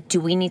me, he's like, do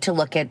we need to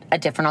look at a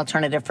different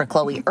alternative for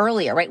Chloe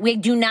earlier, right? We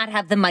do not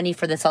have the money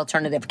for this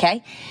alternative,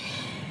 okay?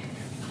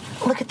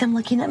 Look at them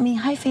looking at me.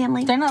 Hi,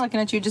 family. They're not looking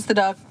at you, just the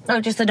dog. Oh,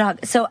 just the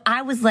dog. So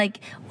I was like,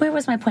 where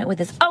was my point with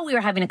this? Oh, we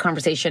were having a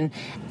conversation.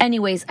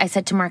 Anyways, I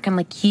said to Mark, I'm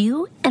like,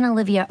 you and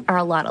Olivia are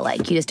a lot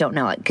alike. You just don't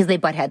know it because they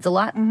butt heads a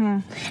lot.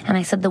 And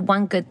I said, the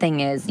one good thing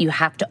is you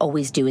have to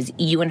always do is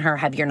you and her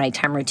have your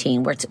nighttime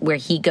routine where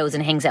he goes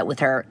and hangs out with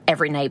her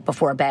every night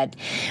before bed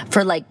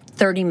for like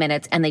 30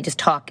 minutes and they just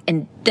talk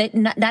and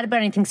not about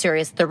anything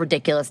serious. They're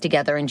ridiculous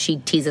together and she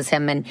teases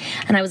him. And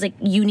I was like,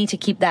 you need to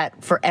keep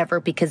that forever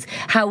because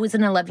how is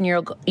an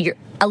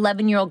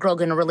 11-year-old girl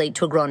going to relate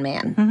to a grown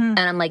man? And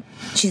I'm like,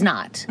 she's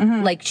not.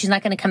 Like, she's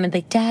not going to come and be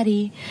like,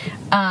 Daddy,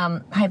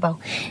 hi, Bo.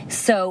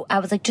 So I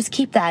was like, just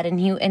keep that. And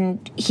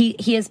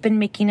he has been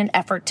making an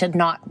effort to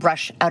not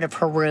rush out of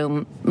her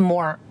room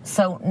more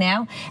so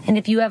now. And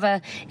if you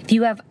have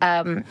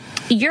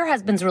your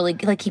husband's really,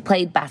 like, he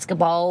played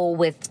basketball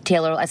with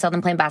Taylor. I saw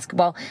them playing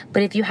basketball.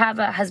 But if you have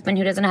a husband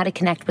who doesn't know how to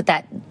connect with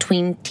that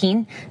tween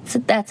teen, so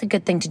that's a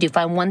good thing to do.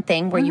 Find one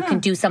thing where you can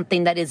do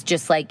something that is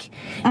just like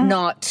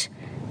not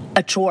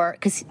a chore,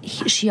 because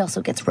she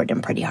also gets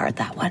ridden pretty hard,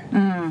 that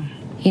one.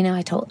 You know,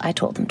 I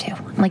told him too.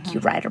 I'm like, you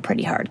ride her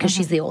pretty hard because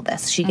she's the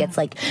oldest. She gets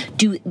like,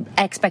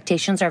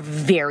 expectations are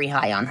very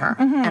high on her.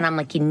 And I'm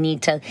like, you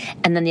need to,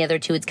 and then the other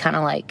two, it's kind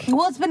of like.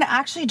 Well, it's been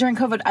actually during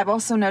COVID, I've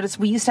also noticed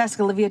we used to ask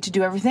Olivia to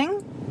do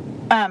everything.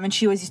 And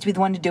she always used to be the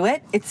one to do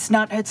it. It's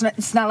not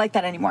like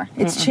that anymore.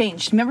 It's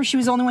changed. Remember, she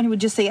was the only one who would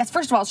just say yes.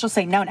 First of all, she'll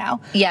say no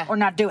now. Yeah. Or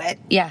not do it.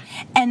 Yeah.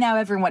 And now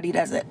everybody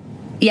does it.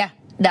 Yeah.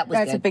 That's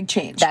good. A big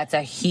change. That's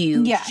a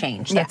huge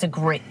change. That's a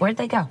great. Where'd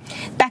they go?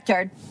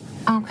 Backyard.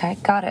 Okay,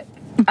 got it.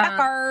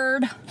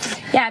 Backyard.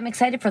 Yeah, I'm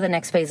excited for the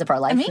next phase of our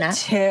life. Me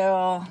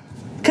too.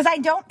 Because I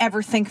don't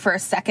ever think for a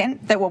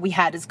second that what we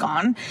had is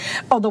gone.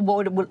 Although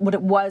what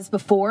it was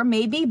before,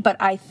 maybe. But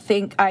I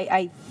think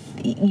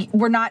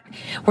we're not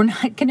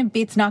going to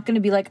be. It's not going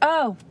to be like,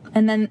 oh,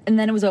 and then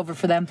it was over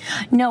for them.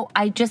 No,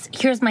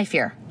 here's my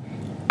fear.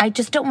 I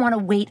just don't want to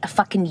wait a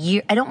fucking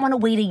year. I don't want to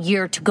wait a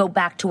year to go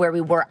back to where we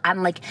were.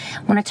 I'm like,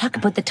 when I talk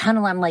about the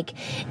tunnel, I'm like,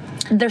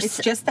 it's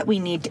just that we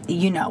need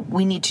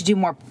to do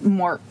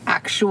more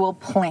actual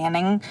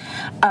planning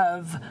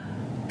of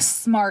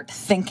smart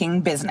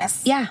thinking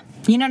business. Yeah.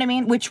 You know what I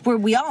mean? Which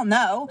we all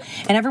know,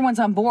 and everyone's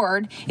on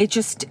board.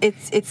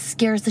 It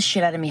scares the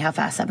shit out of me how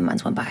fast 7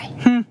 months went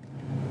by.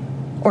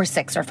 Or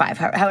 6 or 5,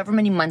 however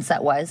many months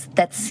that was.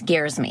 That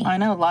scares me. I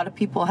know a lot of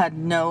people had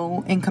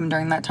no income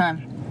during that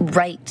time.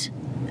 Right.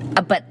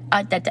 But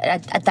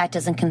that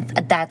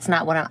doesn't. That's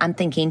not what I'm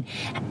thinking.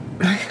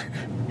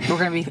 We're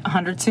gonna be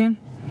 100 soon.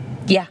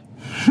 Yeah.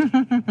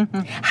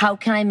 How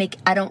can I make?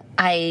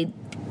 I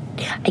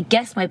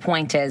guess my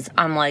point is,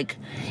 I'm like,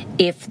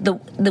 if the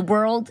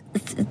world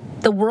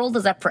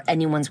is up for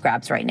anyone's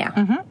grabs right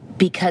now,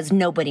 because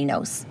nobody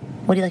knows.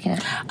 What are you looking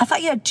at? I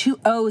thought you had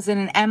 2 O's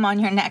and an M on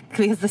your neck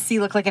because the C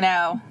looked like an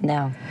O.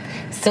 No.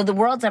 So the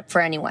world's up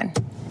for anyone,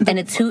 and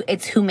it's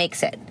who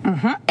makes it.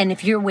 And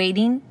if you're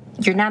waiting,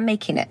 you're not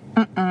making it.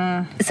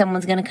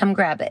 Someone's gonna come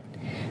grab it.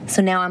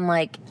 So now I'm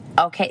like,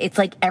 okay, it's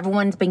like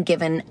everyone's been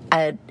given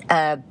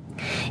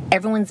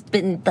everyone's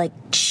been like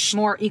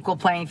more equal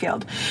playing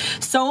field.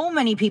 So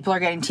many people are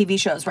getting TV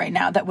shows right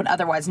now that would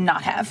otherwise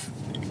not have.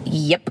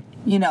 Yep.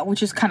 You know,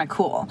 which is kind of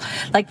cool.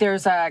 Like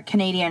there's a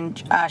Canadian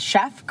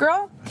chef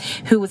girl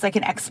who was like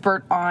an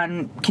expert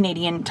on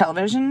Canadian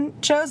television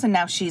shows, and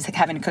now she's like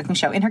having a cooking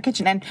show in her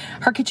kitchen, and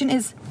her kitchen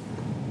is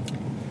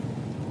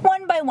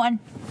 1 by 1.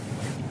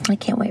 I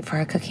can't wait for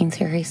our cooking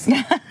series.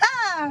 You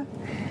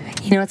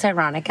know what's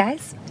ironic,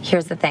 guys?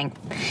 Here's the thing.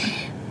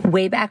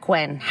 Way back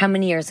when, how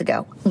many years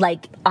ago?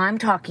 Like, I'm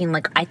talking,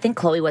 like, I think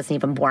Chloe wasn't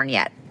even born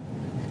yet.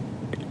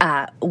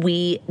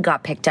 We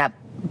got picked up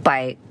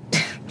by,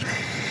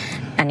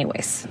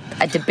 anyways,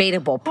 a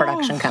debatable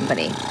production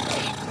company.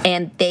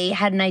 And they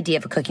had an idea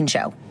of a cooking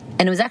show.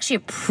 And it was actually a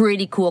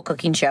pretty cool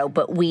cooking show,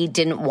 but we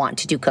didn't want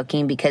to do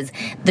cooking because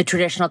the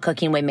traditional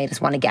cooking way made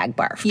us want to gag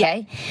barf,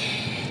 okay?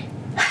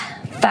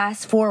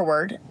 Fast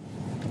forward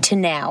to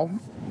now.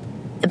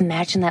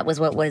 Imagine that was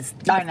what was...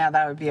 I know,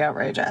 that would be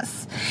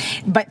outrageous.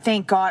 But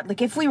thank God,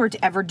 like, if we were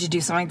to ever to do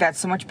something that's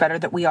so much better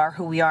that we are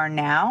who we are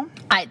now...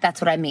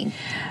 That's what I mean.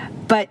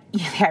 But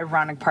the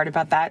ironic part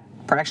about that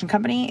production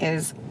company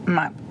is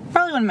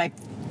probably one of my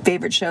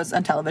favorite shows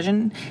on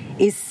television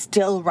is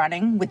still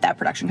running with that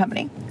production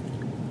company.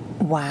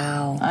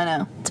 Wow. I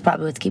know. It's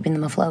probably what's keeping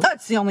them afloat. Oh,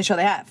 it's the only show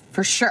they have,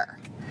 for sure.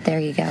 There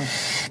you go.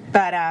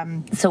 But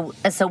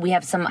so we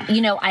have some,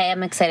 I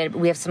am excited.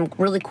 We have some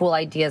really cool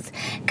ideas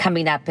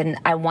coming up, and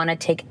I want to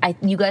take.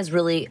 You guys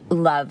really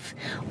love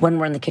when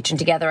we're in the kitchen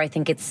together. I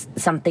think it's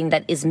something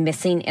that is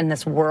missing in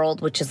this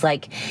world, which is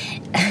like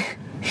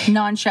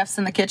non-chefs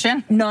in the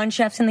kitchen.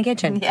 Non-chefs in the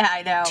kitchen. Yeah,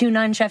 I know. 2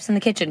 non-chefs in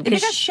the kitchen.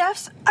 Because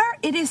chefs are.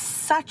 It is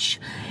such.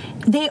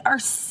 They are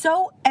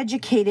so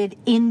educated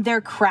in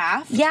their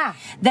craft. Yeah.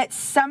 That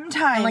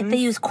sometimes... And they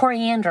use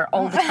coriander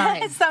all the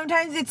time.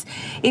 Sometimes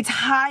it's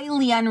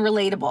highly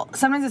unrelatable.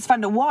 Sometimes it's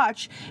fun to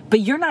watch, but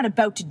you're not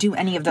about to do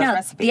any of those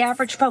recipes. The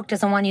average folk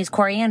doesn't want to use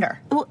coriander.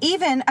 Well,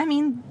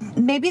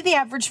 maybe the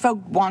average folk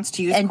wants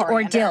to use coriander.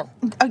 Or dill.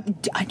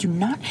 I do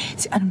not...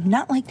 I'm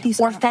not like these...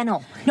 Or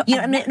fennel.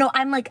 No,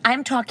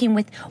 I'm talking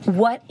with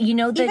what,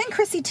 Even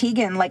Chrissy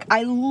Teigen,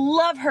 I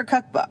love her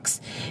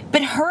cookbooks,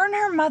 but her and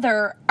her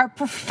mother are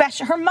professional.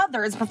 Her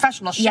mother is a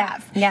professional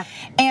chef. Yeah.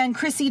 And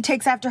Chrissy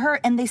takes after her,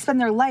 and they spend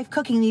their life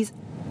cooking these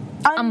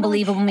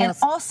unbelievable meals.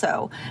 And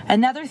also,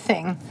 another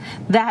thing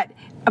that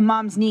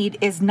moms need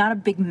is not a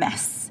big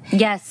mess.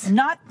 Yes.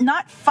 Not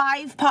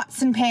 5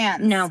 pots and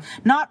pans. No.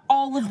 Not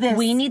all of this.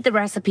 We need the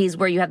recipes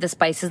where you have the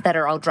spices that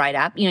are all dried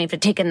up. You have to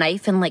take a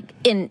knife and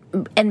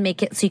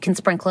make it so you can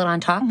sprinkle it on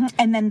top. Mm-hmm.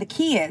 And then the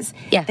key is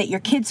that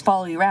your kids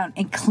follow you around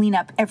and clean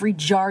up every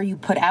jar you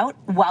put out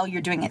while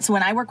you're doing it. So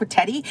when I work with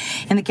Teddy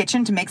in the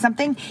kitchen to make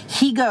something,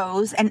 he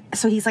goes, and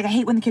so he's like, I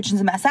hate when the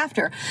kitchen's a mess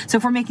after. So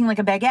if we're making a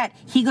baguette,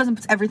 he goes and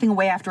puts everything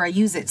away after I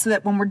use it so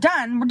that when we're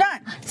done, we're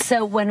done.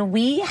 So we're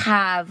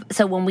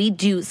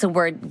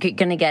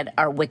going to get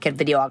our wicked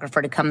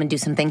videographer to come and do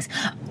some things.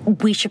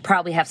 We should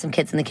probably have some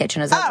kids in the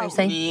kitchen. Is that what you're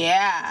saying?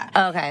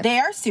 Yeah. Okay. They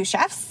are sous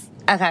chefs.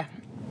 Okay.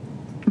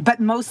 But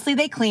mostly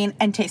they clean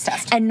and taste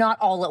test. And not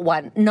all at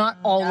once. Not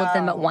all of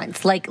them at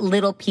once. Like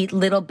little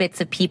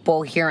bits of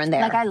people here and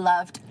there. Like I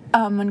loved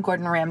when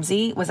Gordon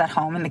Ramsay was at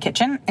home in the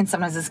kitchen, and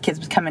sometimes his kids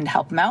would come in to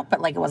help him out, but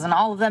it wasn't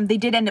all of them. They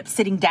did end up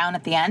sitting down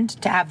at the end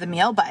to have the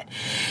meal, but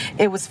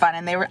it was fun.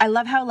 And I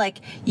love how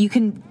you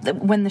can,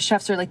 when the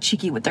chefs are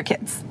cheeky with their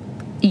kids.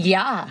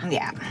 Yeah.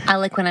 Yeah. I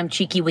like when I'm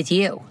cheeky with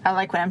you. I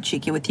like when I'm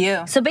cheeky with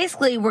you. So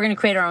basically, we're going to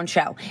create our own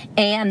show,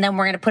 and then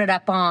we're going to put it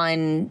up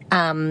on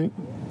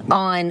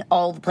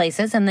all the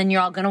places, and then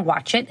you're all going to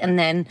watch it, and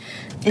then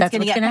that's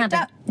what's going to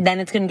happen. Then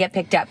it's going to get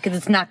picked up because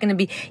it's not going to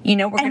be,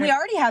 we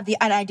already have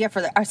an idea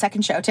for our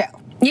second show too.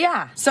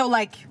 Yeah. So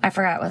I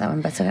forgot what that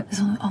one, but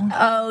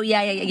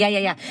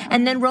yeah.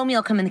 And then Romeo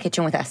will come in the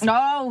kitchen with us.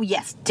 Oh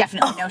yes,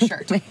 definitely, no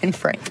shirt. And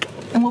Frank.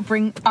 And we'll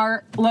bring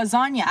our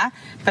lasagna,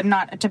 but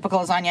not a typical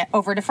lasagna,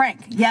 over to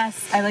Frank.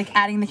 Yes, I like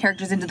adding the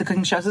characters into the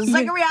cooking show. So it's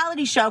like a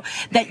reality show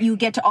that you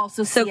get to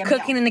also see. So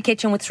cooking in the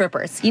kitchen with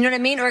strippers. You know what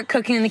I mean? Or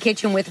cooking in the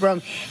kitchen with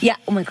Rome. Yeah.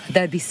 Oh my God,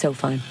 that would be so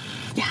fun.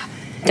 Yeah.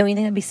 Don't you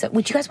think that'd be so...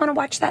 Would you guys want to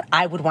watch that?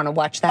 I would want to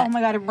watch that. Oh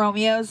my God,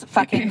 Romeo's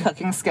fucking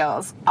cooking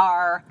skills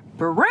are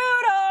brutal.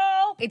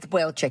 It's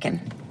boiled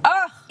chicken.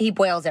 Ugh. He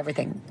boils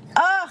everything.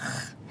 Ugh.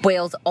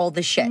 Boils all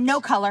the shit.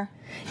 No color.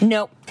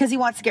 Nope. Because he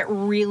wants to get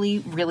really,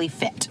 really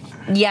fit.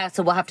 Yeah,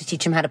 so we'll have to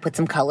teach him how to put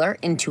some color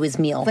into his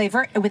meal.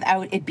 Flavor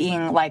without it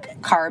being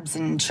carbs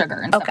and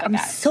sugar and stuff like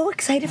that. I'm so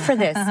excited for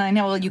this. I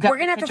know. Well, we're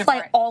going to have to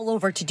fly all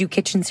over to do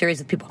kitchen series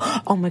with people.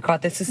 Oh my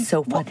God, this is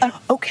so fun.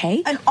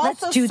 Okay. And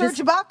also let's do Serge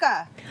this.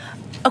 Ibaka.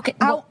 Okay.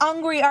 How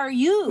hungry are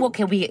you?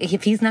 Okay,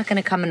 if he's not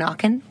going to come a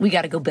knocking, we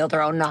got to go build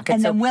our own knocking.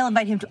 And then we'll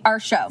invite him to our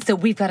show. So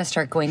we've got to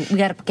start going. We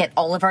got to get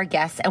all of our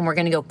guests, and we're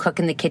going to go cook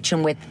in the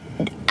kitchen with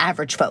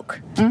average folk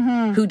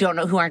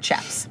who aren't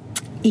chefs.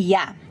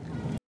 Yeah.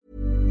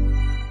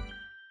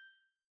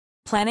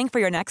 Planning for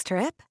your next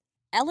trip?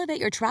 Elevate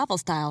your travel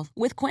style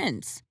with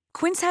Quince.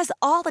 Quince has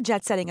all the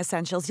jet-setting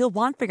essentials you'll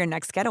want for your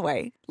next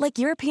getaway, like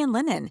European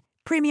linen,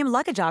 premium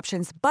luggage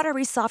options,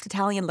 buttery soft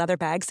Italian leather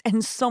bags,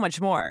 and so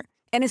much more.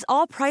 And is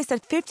all priced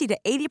at 50 to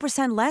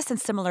 80% less than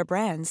similar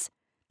brands.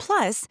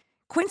 Plus,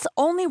 Quince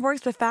only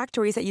works with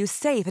factories that use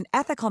safe and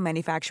ethical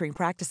manufacturing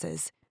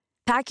practices.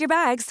 Pack your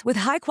bags with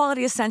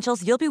high-quality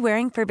essentials you'll be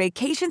wearing for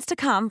vacations to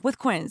come with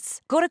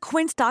Quince. Go to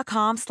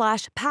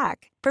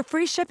quince.com/pack for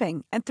free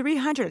shipping and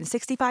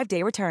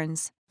 365-day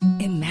returns.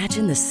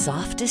 Imagine the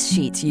softest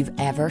sheets you've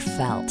ever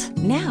felt.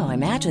 Now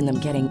imagine them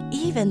getting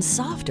even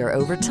softer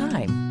over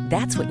time.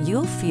 That's what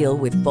you'll feel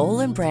with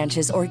Boll &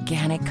 Branch's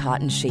organic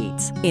cotton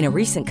sheets. In a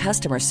recent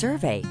customer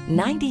survey,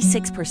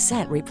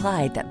 96%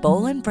 replied that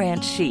Boll &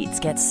 Branch sheets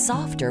get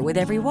softer with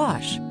every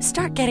wash.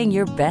 Start getting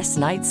your best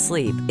night's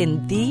sleep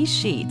in these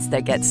sheets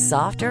that get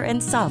softer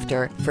and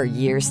softer for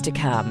years to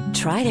come.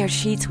 Try their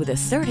sheets with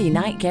a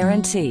 30-night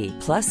guarantee.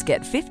 Plus,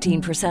 get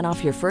 15%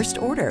 off your first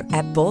order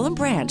at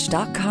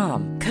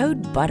bollandbranch.com.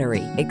 Code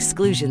BUTTERY.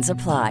 Exclusions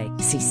apply.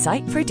 See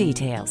site for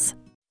details.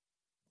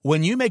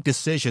 When you make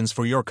decisions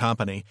for your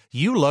company,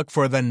 you look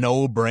for the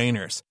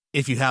no-brainers.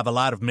 If you have a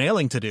lot of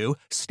mailing to do,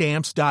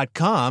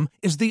 Stamps.com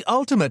is the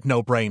ultimate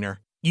no-brainer.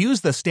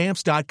 Use the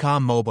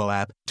Stamps.com mobile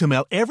app to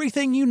mail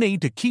everything you need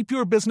to keep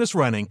your business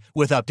running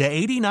with up to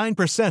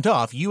 89%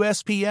 off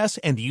USPS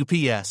and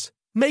UPS.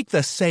 Make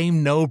the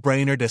same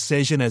no-brainer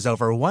decision as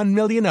over 1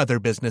 million other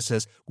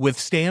businesses with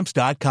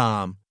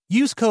Stamps.com.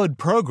 Use code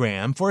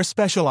PROGRAM for a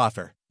special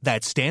offer.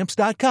 That's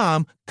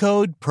Stamps.com,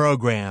 code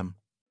PROGRAM.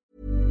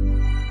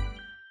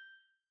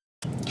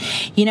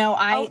 You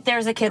know,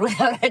 there's a kid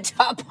without a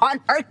top on.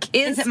 Our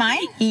kids. Is it mine?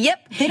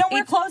 Yep. They don't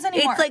wear clothes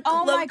anymore. It's like,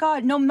 oh my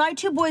God. No, my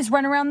two boys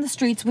run around the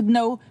streets with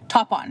no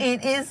top on.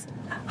 It is.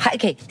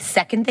 Okay,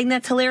 second thing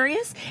that's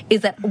hilarious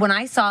is that when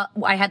I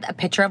had a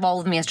picture of all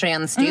of them yesterday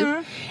on the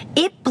stoop,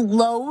 it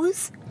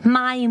blows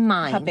my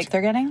mind. How big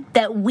they're getting?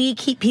 That we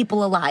keep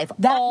people alive.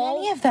 That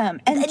many of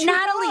them. And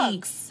Natalie.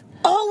 Dogs.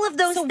 All of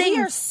those so things.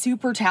 We are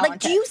super talented. Like,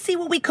 do you see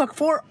what we cook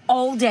for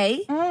all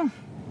day?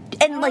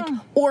 And like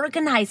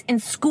organize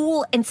and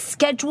school and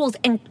schedules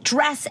and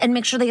dress and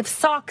make sure they have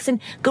socks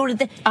and go to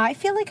the... I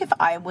feel like if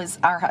I was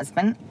our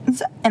husband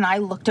and I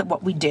looked at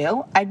what we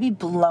do, I'd be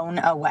blown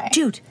away.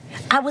 Dude,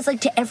 I was like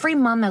to every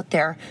mom out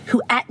there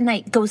who at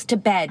night goes to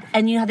bed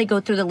and you know how they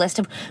go through the list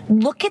of,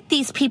 look at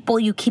these people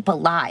you keep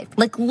alive.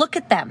 Like, look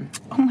at them.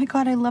 Oh my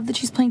God, I love that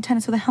she's playing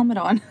tennis with a helmet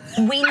on.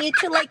 We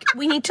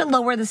need to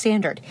lower the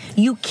standard.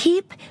 You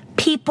keep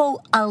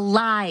people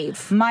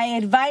alive. My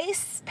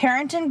advice,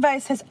 parenting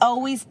advice, has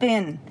always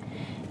been,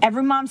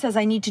 every mom says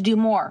I need to do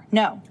more.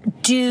 No.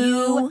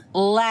 Do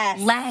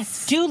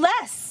less. Do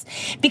less.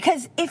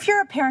 Because if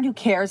you're a parent who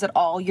cares at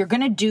all, you're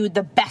going to do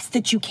the best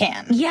that you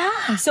can.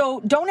 Yeah.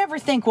 So don't ever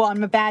think, well,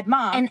 I'm a bad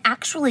mom. And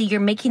actually, you're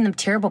making them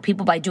terrible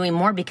people by doing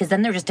more, because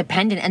then they're just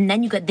dependent, and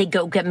then they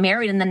go get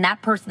married, and then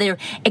that person,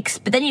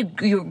 then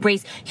you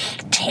raise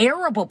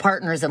terrible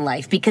partners in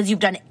life because you've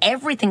done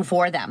everything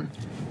for them.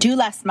 Do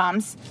less,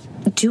 moms.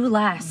 Do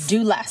less.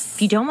 Do less.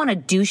 If you don't want a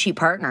douchey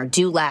partner,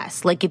 do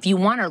less. Like, if you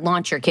want to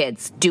launch your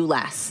kids, do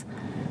less.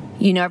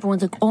 You know,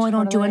 everyone's like, oh, I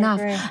don't do enough.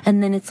 Agree.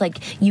 And then it's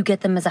like, you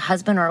get them as a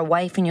husband or a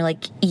wife, and you're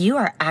like,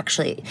 you're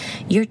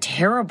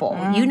terrible.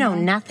 Mm-hmm. You know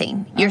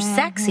nothing. You're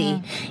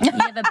sexy. You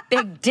have a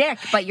big dick,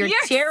 but you're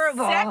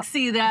terrible. You're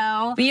sexy,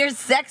 though. But you're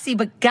sexy,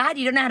 but God,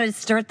 you don't know how to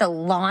start the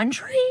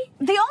laundry?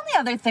 The only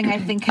other thing I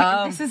think,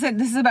 this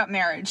is about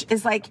marriage,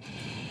 is like,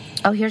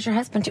 oh, here's your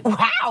husband too.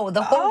 Wow,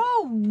 the whole...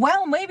 Oh,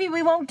 well, maybe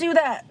we won't do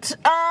that.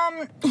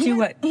 Do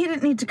what? He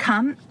didn't need to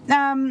come.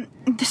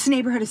 This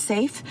neighborhood is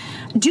safe.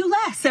 Do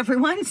less,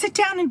 everyone. Sit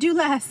down and do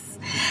less.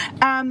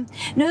 No,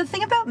 the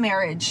thing about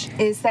marriage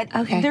is that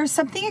there's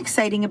something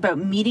exciting about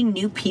meeting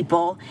new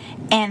people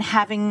and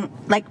having,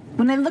 like,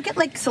 when I look at,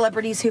 like,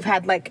 celebrities who've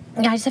had, like...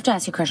 I just have to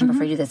ask you a question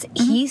before you do this.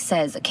 He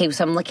says, okay,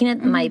 so I'm looking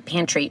at my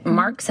pantry.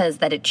 Mark says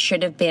that it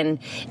should have been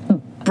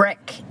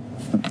brick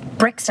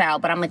style,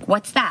 but I'm like,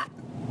 what's that?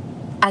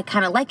 I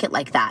kind of like it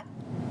like that.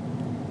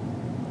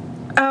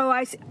 Oh,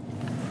 I see.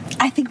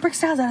 I think brick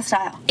style's out of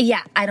style.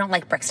 Yeah, I don't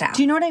like brick style.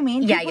 Do you know what I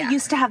mean? Yeah, People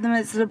used to have them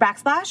as their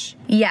backsplash.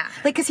 Yeah.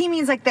 Like, because he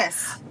means like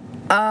this.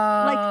 Oh.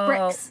 Like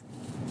bricks.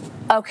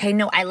 Okay,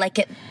 no, I like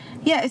it.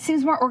 Yeah, it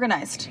seems more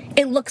organized.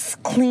 It looks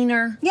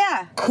cleaner.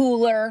 Yeah.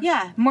 Cooler.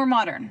 Yeah, more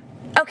modern.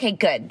 Okay,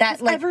 good.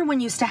 That, like, everyone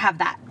used to have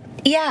that.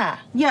 Yeah.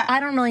 Yeah. I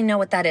don't really know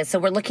what that is, so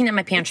we're looking at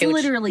my pantry. It's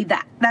literally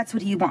that. That's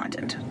what he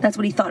wanted. That's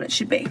what he thought it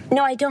should be.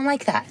 No, I don't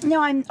like that.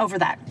 No, I'm over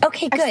that.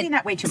 Okay, good. I've seen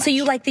that way too much. So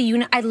you like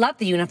the I love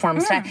the uniform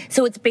style.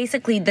 So it's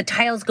basically the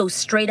tiles go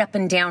straight up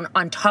and down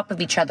on top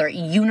of each other,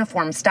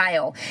 uniform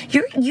style.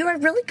 You're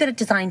really good at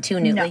design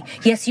too, Newly. No.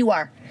 Yes, you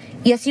are.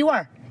 Yes, you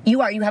are.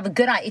 You are. You have a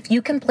good eye. If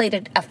you can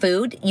plate a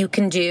food, you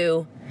can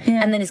do...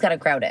 Yeah. And then he's got to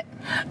grout it.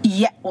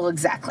 Yeah, well,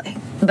 exactly.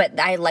 But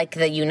I like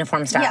the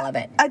uniform style of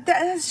it.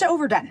 That's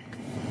overdone.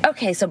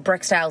 Okay, so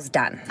brick style's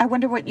done. I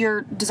wonder what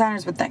your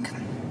designers would think.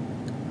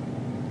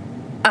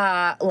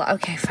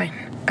 Okay, fine.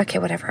 Okay,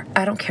 whatever.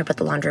 I don't care about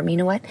the laundry room. You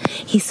know what?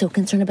 He's so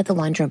concerned about the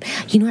laundry room.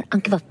 You know what? I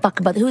don't give a fuck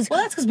about who's... Well,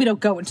 that's because we don't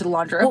go into the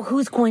laundry room. Well,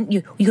 who's going...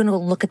 You're going to go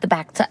look at the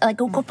back... Like,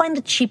 go find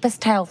the cheapest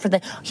tile for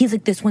the... He's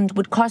like, this one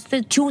would cost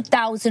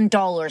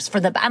 $2,000 for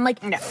the... I'm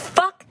like, no.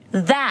 Fuck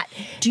that.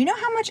 Do you know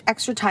how much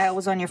extra tile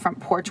was on your front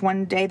porch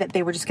one day that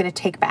they were just going to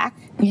take back?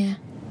 Yeah.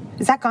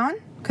 Is that gone?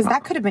 Because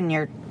that could have been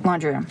your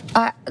laundry room.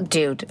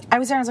 Dude. I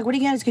was there and I was like, what are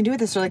you guys going to do with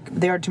this? They're like,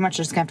 they are too much.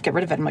 They're just going to have to get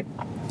rid of it. I'm like,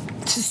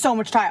 so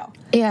much tile.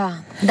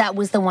 Yeah, that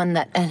was the one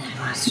that.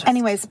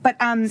 Anyways, but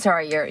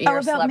sorry, you're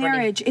about celebrity.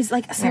 marriage is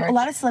like so a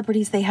lot of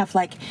celebrities they have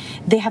like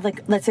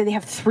let's say they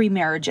have 3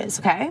 marriages.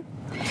 Okay,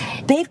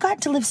 they've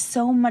got to live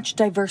so much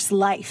diverse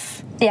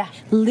life. Yeah,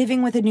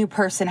 living with a new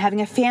person,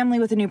 having a family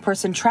with a new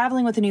person,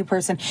 traveling with a new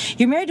person.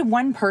 You're married to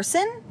one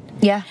person.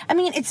 Yeah. I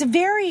mean, it's a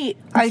very...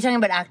 Are you talking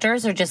about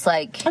actors or just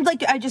like...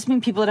 I just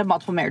mean people that have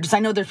multiple marriages. I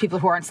know there's people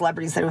who aren't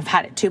celebrities that have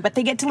had it too, but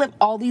they get to live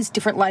all these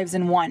different lives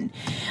in one.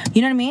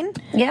 You know what I mean?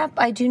 Yeah,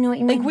 I do know what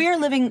you mean. Like, we are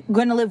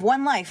going to live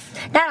one life.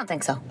 No, I don't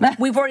think so.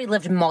 We've already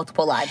lived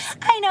multiple lives.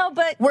 I know,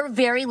 but... We're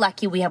very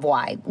lucky we have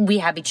We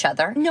have each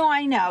other. No,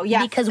 I know,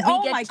 yeah. Because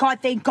my God,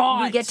 thank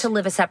God. We get to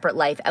live a separate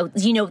life.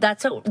 You know,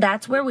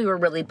 that's where we were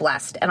really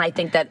blessed. And I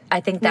think that's...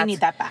 We need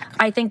that back.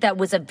 I think that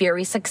was a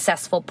very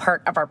successful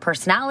part of our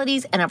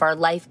personalities and of our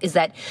life is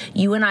that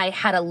you and I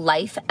had a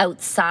life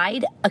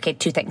outside. Okay,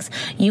 2 things.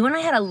 You and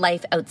I had a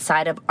life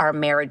outside of our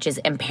marriages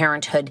and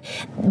parenthood,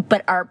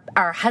 but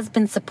our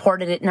husbands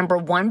supported it, number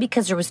 1,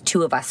 because there was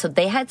 2 of us. So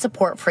they had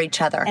support for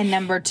each other. And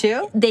number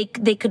 2? They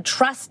could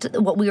trust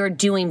what we were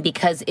doing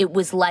because it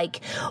was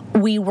like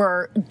we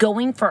were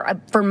going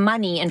for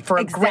money and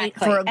for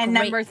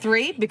number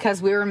 3,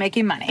 because we were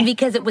making money.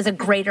 Because it was a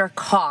greater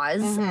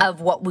cause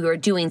of what we were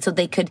doing. So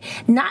they could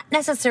not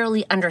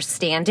necessarily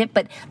understand it,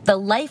 but the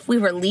life we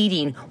were leading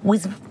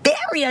was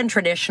very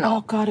untraditional.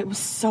 Oh God, it was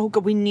so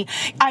good.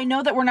 I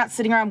know that we're not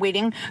sitting around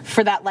waiting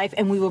for that life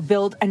and we will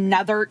build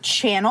another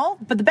channel,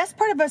 but the best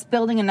part of us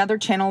building another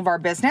channel of our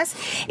business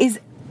is...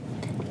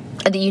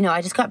 You know,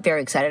 I just got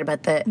very excited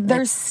about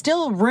There's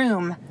still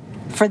room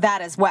for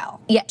that as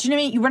well. Yeah. Do you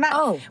know what I mean? We're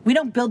not, we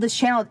don't build this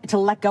channel to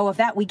let go of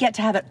that. We get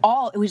to have it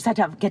all. We just have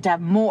to get to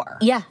have more.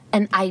 Yeah,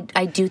 and I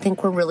do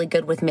think we're really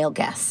good with male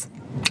guests.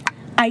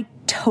 I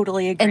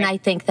totally agree. And I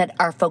think that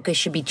our focus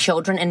should be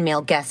children and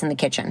male guests in the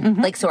kitchen.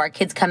 Like, so our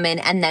kids come in,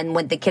 and then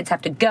when the kids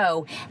have to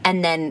go,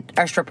 and then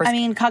our strippers... I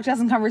mean, Cocktails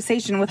and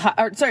Conversation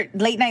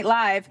Late Night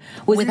Live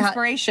was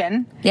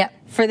inspiration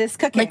for this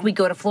cooking. Like, we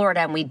go to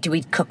Florida, and we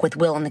cook with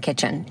Will in the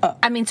kitchen.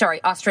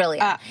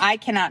 Australia. I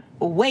cannot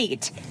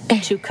wait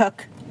to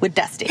cook with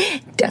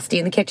Dusty. Dusty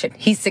in the kitchen.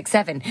 He's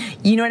 6'7".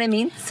 You know what I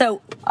mean?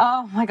 So...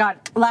 Oh, my God.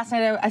 Last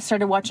night I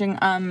started watching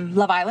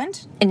Love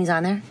Island. And he's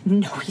on there?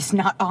 No, he's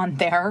not on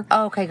there.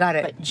 Oh, okay, got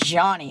it. But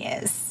Johnny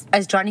is.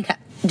 Is Johnny...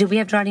 Did we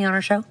have Johnny on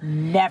our show?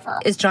 Never.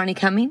 Is Johnny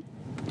coming?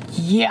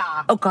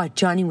 Yeah. Oh, God,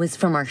 Johnny was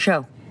from our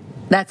show.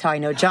 That's how I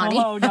know Johnny.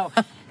 Oh, no.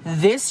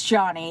 This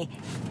Johnny,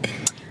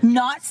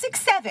 not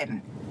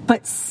 6'7",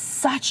 but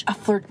such a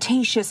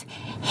flirtatious,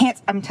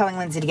 handsome... I'm telling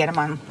Lindsay to get him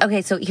on.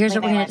 Okay, so here's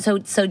what we're going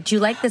to... So do you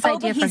like this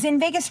idea? But he's in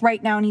Vegas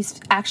right now, and he's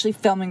actually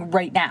filming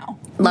right now.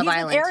 Love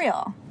Island. With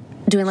Ariel.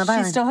 Doing Love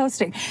Island. She's still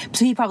hosting.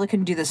 So he probably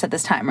couldn't do this at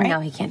this time, right? No,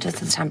 he can't do this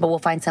at this time, but we'll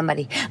find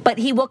somebody. But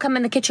he will come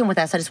in the kitchen with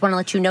us. I just want to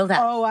let you know that.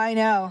 Oh, I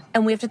know.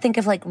 And we have to think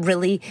of, like,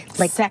 really...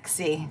 like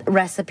sexy.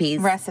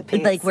 Recipes.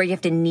 Like, where you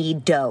have to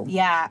knead dough.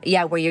 Yeah.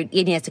 Yeah, where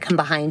he has to come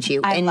behind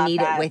you and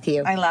knead it with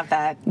you. I love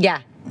that.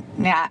 Yeah.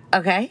 Yeah.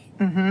 Okay?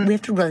 Mm-hmm. We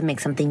have to really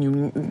make something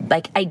new.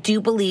 Like, I do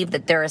believe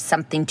that there is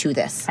something to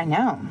this. I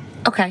know.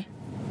 Okay.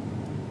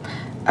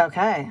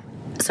 Okay.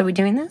 So are we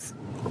doing this?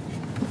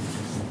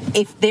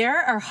 If there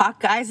are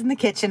hot guys in the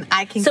kitchen,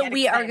 I can So get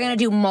we excited. are going to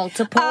do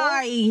multiple?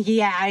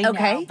 Yeah, I know.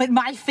 Okay. But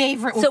my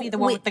favorite will be the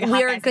one with the hot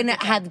guys. We're going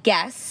to have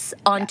guests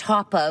on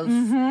top of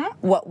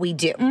what we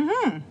do.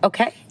 Mm-hmm.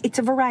 Okay? It's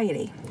a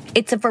variety.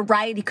 It's a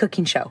variety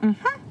cooking show.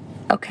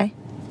 Mm-hmm. Okay.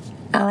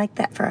 I like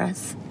that for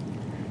us.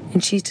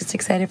 And she's just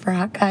excited for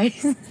hot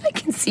guys. I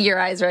can see your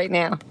eyes right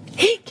now.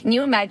 Can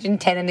you imagine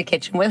 10 in the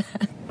kitchen with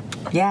us?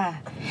 Yeah.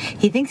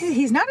 He thinks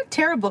he's not a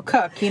terrible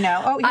cook, you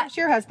know. Oh, here's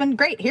your husband.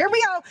 Great. Here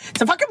we go.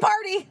 It's a fucking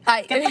party.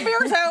 Get the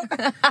beers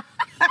out.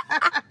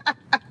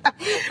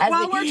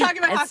 While we're talking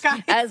about hot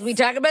guys. As we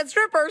talk about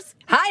strippers.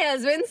 Hi,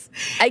 husbands.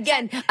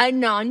 Again, a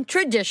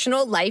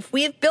non-traditional life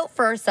we have built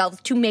for ourselves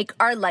to make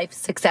our life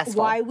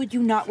successful. Why would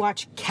you not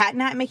watch Cat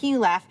Nat Making You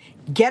Laugh,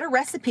 get a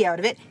recipe out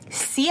of it,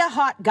 see a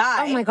hot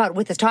guy? Oh, my God,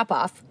 with his top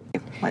off.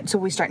 What, so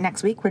we start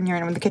next week when you're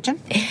in the kitchen?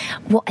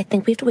 Well, I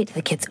think we have to wait till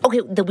the kids... Okay,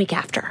 the week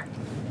after.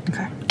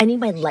 Okay. I need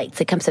my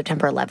lights. It comes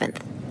September 11th.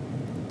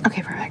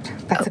 Okay, perfect.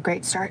 That's a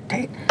great start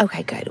date.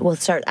 Okay, good. We'll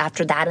start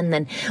after that, and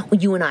then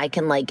you and I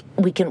can, like,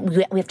 we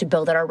have to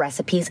build out our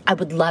recipes. I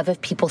would love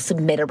if people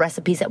submitted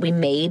recipes that we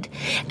made,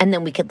 and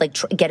then we could, like,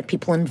 get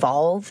people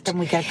involved. Then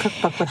we get a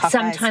cookbook with hot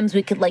Sometimes guys.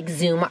 we could, like,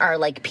 Zoom our,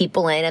 like,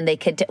 people in, and they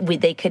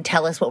could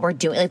tell us what we're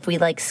doing. If we,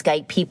 like,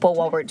 Skype people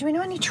while we're... Do we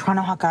know any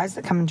Toronto hot guys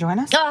that come and join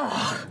us?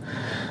 Oh!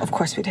 Of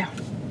course we do.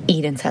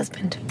 Eden's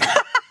husband.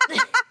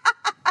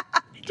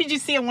 Did you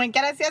see him wink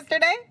at us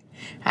yesterday?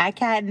 Hi,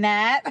 Cat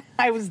Nat.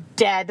 I was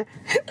dead.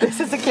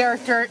 This is a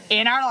character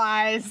in our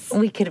lives.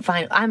 We could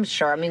find... I'm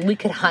sure. I mean, we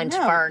could hunt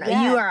far enough.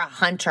 Yeah. You are a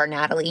hunter,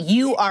 Natalie.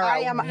 You are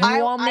a woman. I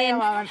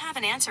don't have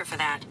an answer for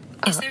that.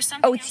 Is there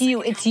something Oh, it's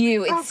you. It's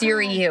you. It's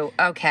Siri you.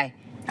 Okay.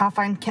 I'll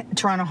find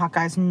Toronto hot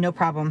guys, no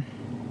problem.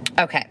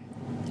 Okay.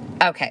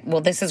 Okay, well,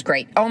 this is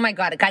great. Oh my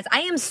God, guys,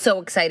 I am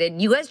so excited.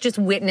 You guys just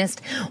witnessed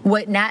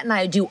what Nat and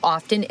I do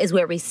often is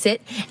where we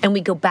sit and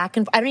we go back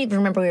and I don't even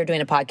remember we were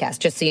doing a podcast,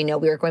 just so you know.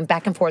 We were going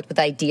back and forth with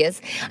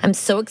ideas. I'm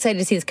so excited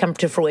to see this come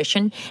to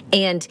fruition.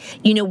 And,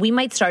 you know, we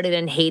might start it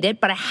and hate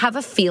it, but I have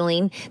a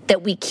feeling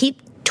that we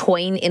keep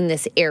toying in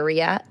this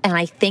area, and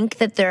I think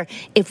that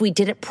if we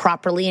did it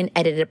properly and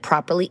edited it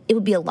properly, it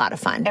would be a lot of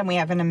fun. And we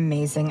have an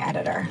amazing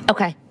editor.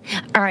 Okay.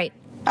 All right.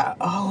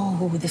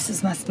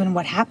 This must have been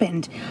what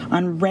happened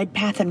on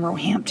Redpath in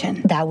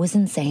Roehampton. That was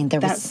insane.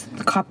 That's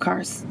the cop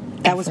cars.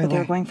 That was what they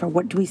were going for.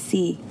 What do we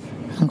see?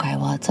 Okay,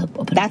 well, it's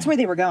open. That's where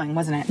they were going,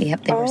 wasn't it?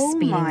 Yep, they were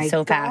speeding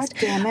so fast.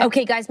 Damn it.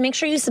 Okay, guys, make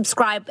sure you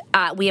subscribe.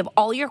 We have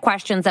all your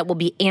questions that will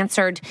be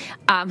answered.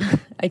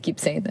 I keep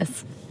saying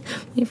this.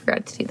 You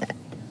forgot to do that.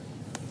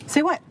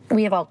 Say what?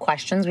 We have all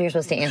questions we were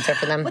supposed to answer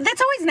for them. Well, that's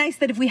always nice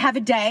that if we have a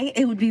day,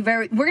 it would be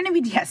we're going to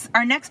be,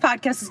 our next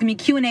podcast is going to be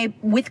Q&A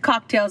with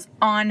cocktails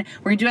we're going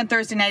to do it on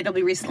Thursday night. It'll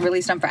be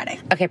released on Friday.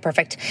 Okay,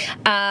 perfect.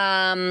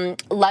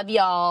 Love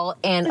y'all.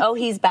 And,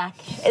 he's back.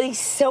 He's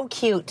so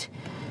cute.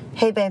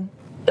 Hey, babe.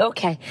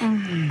 Okay.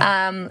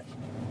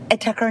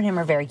 Tucker and him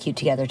are very cute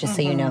together, just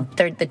so you know.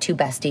 They're the two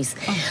besties.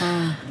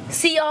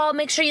 See y'all.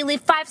 Make sure you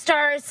leave 5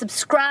 stars,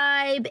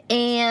 subscribe,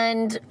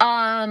 and,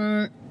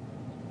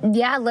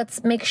 yeah,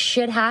 let's make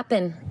shit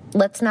happen.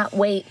 Let's not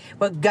wait.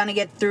 We're gonna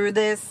get through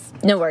this.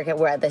 No,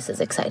 this is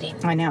exciting.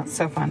 I know, it's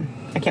so fun.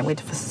 I can't wait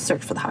to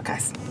search for the hot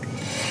guys.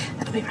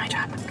 That'll be my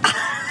job.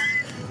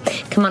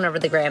 Come on over to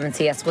the gram and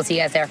see us. We'll see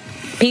you guys there.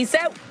 Peace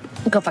out.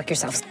 Go fuck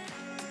yourselves.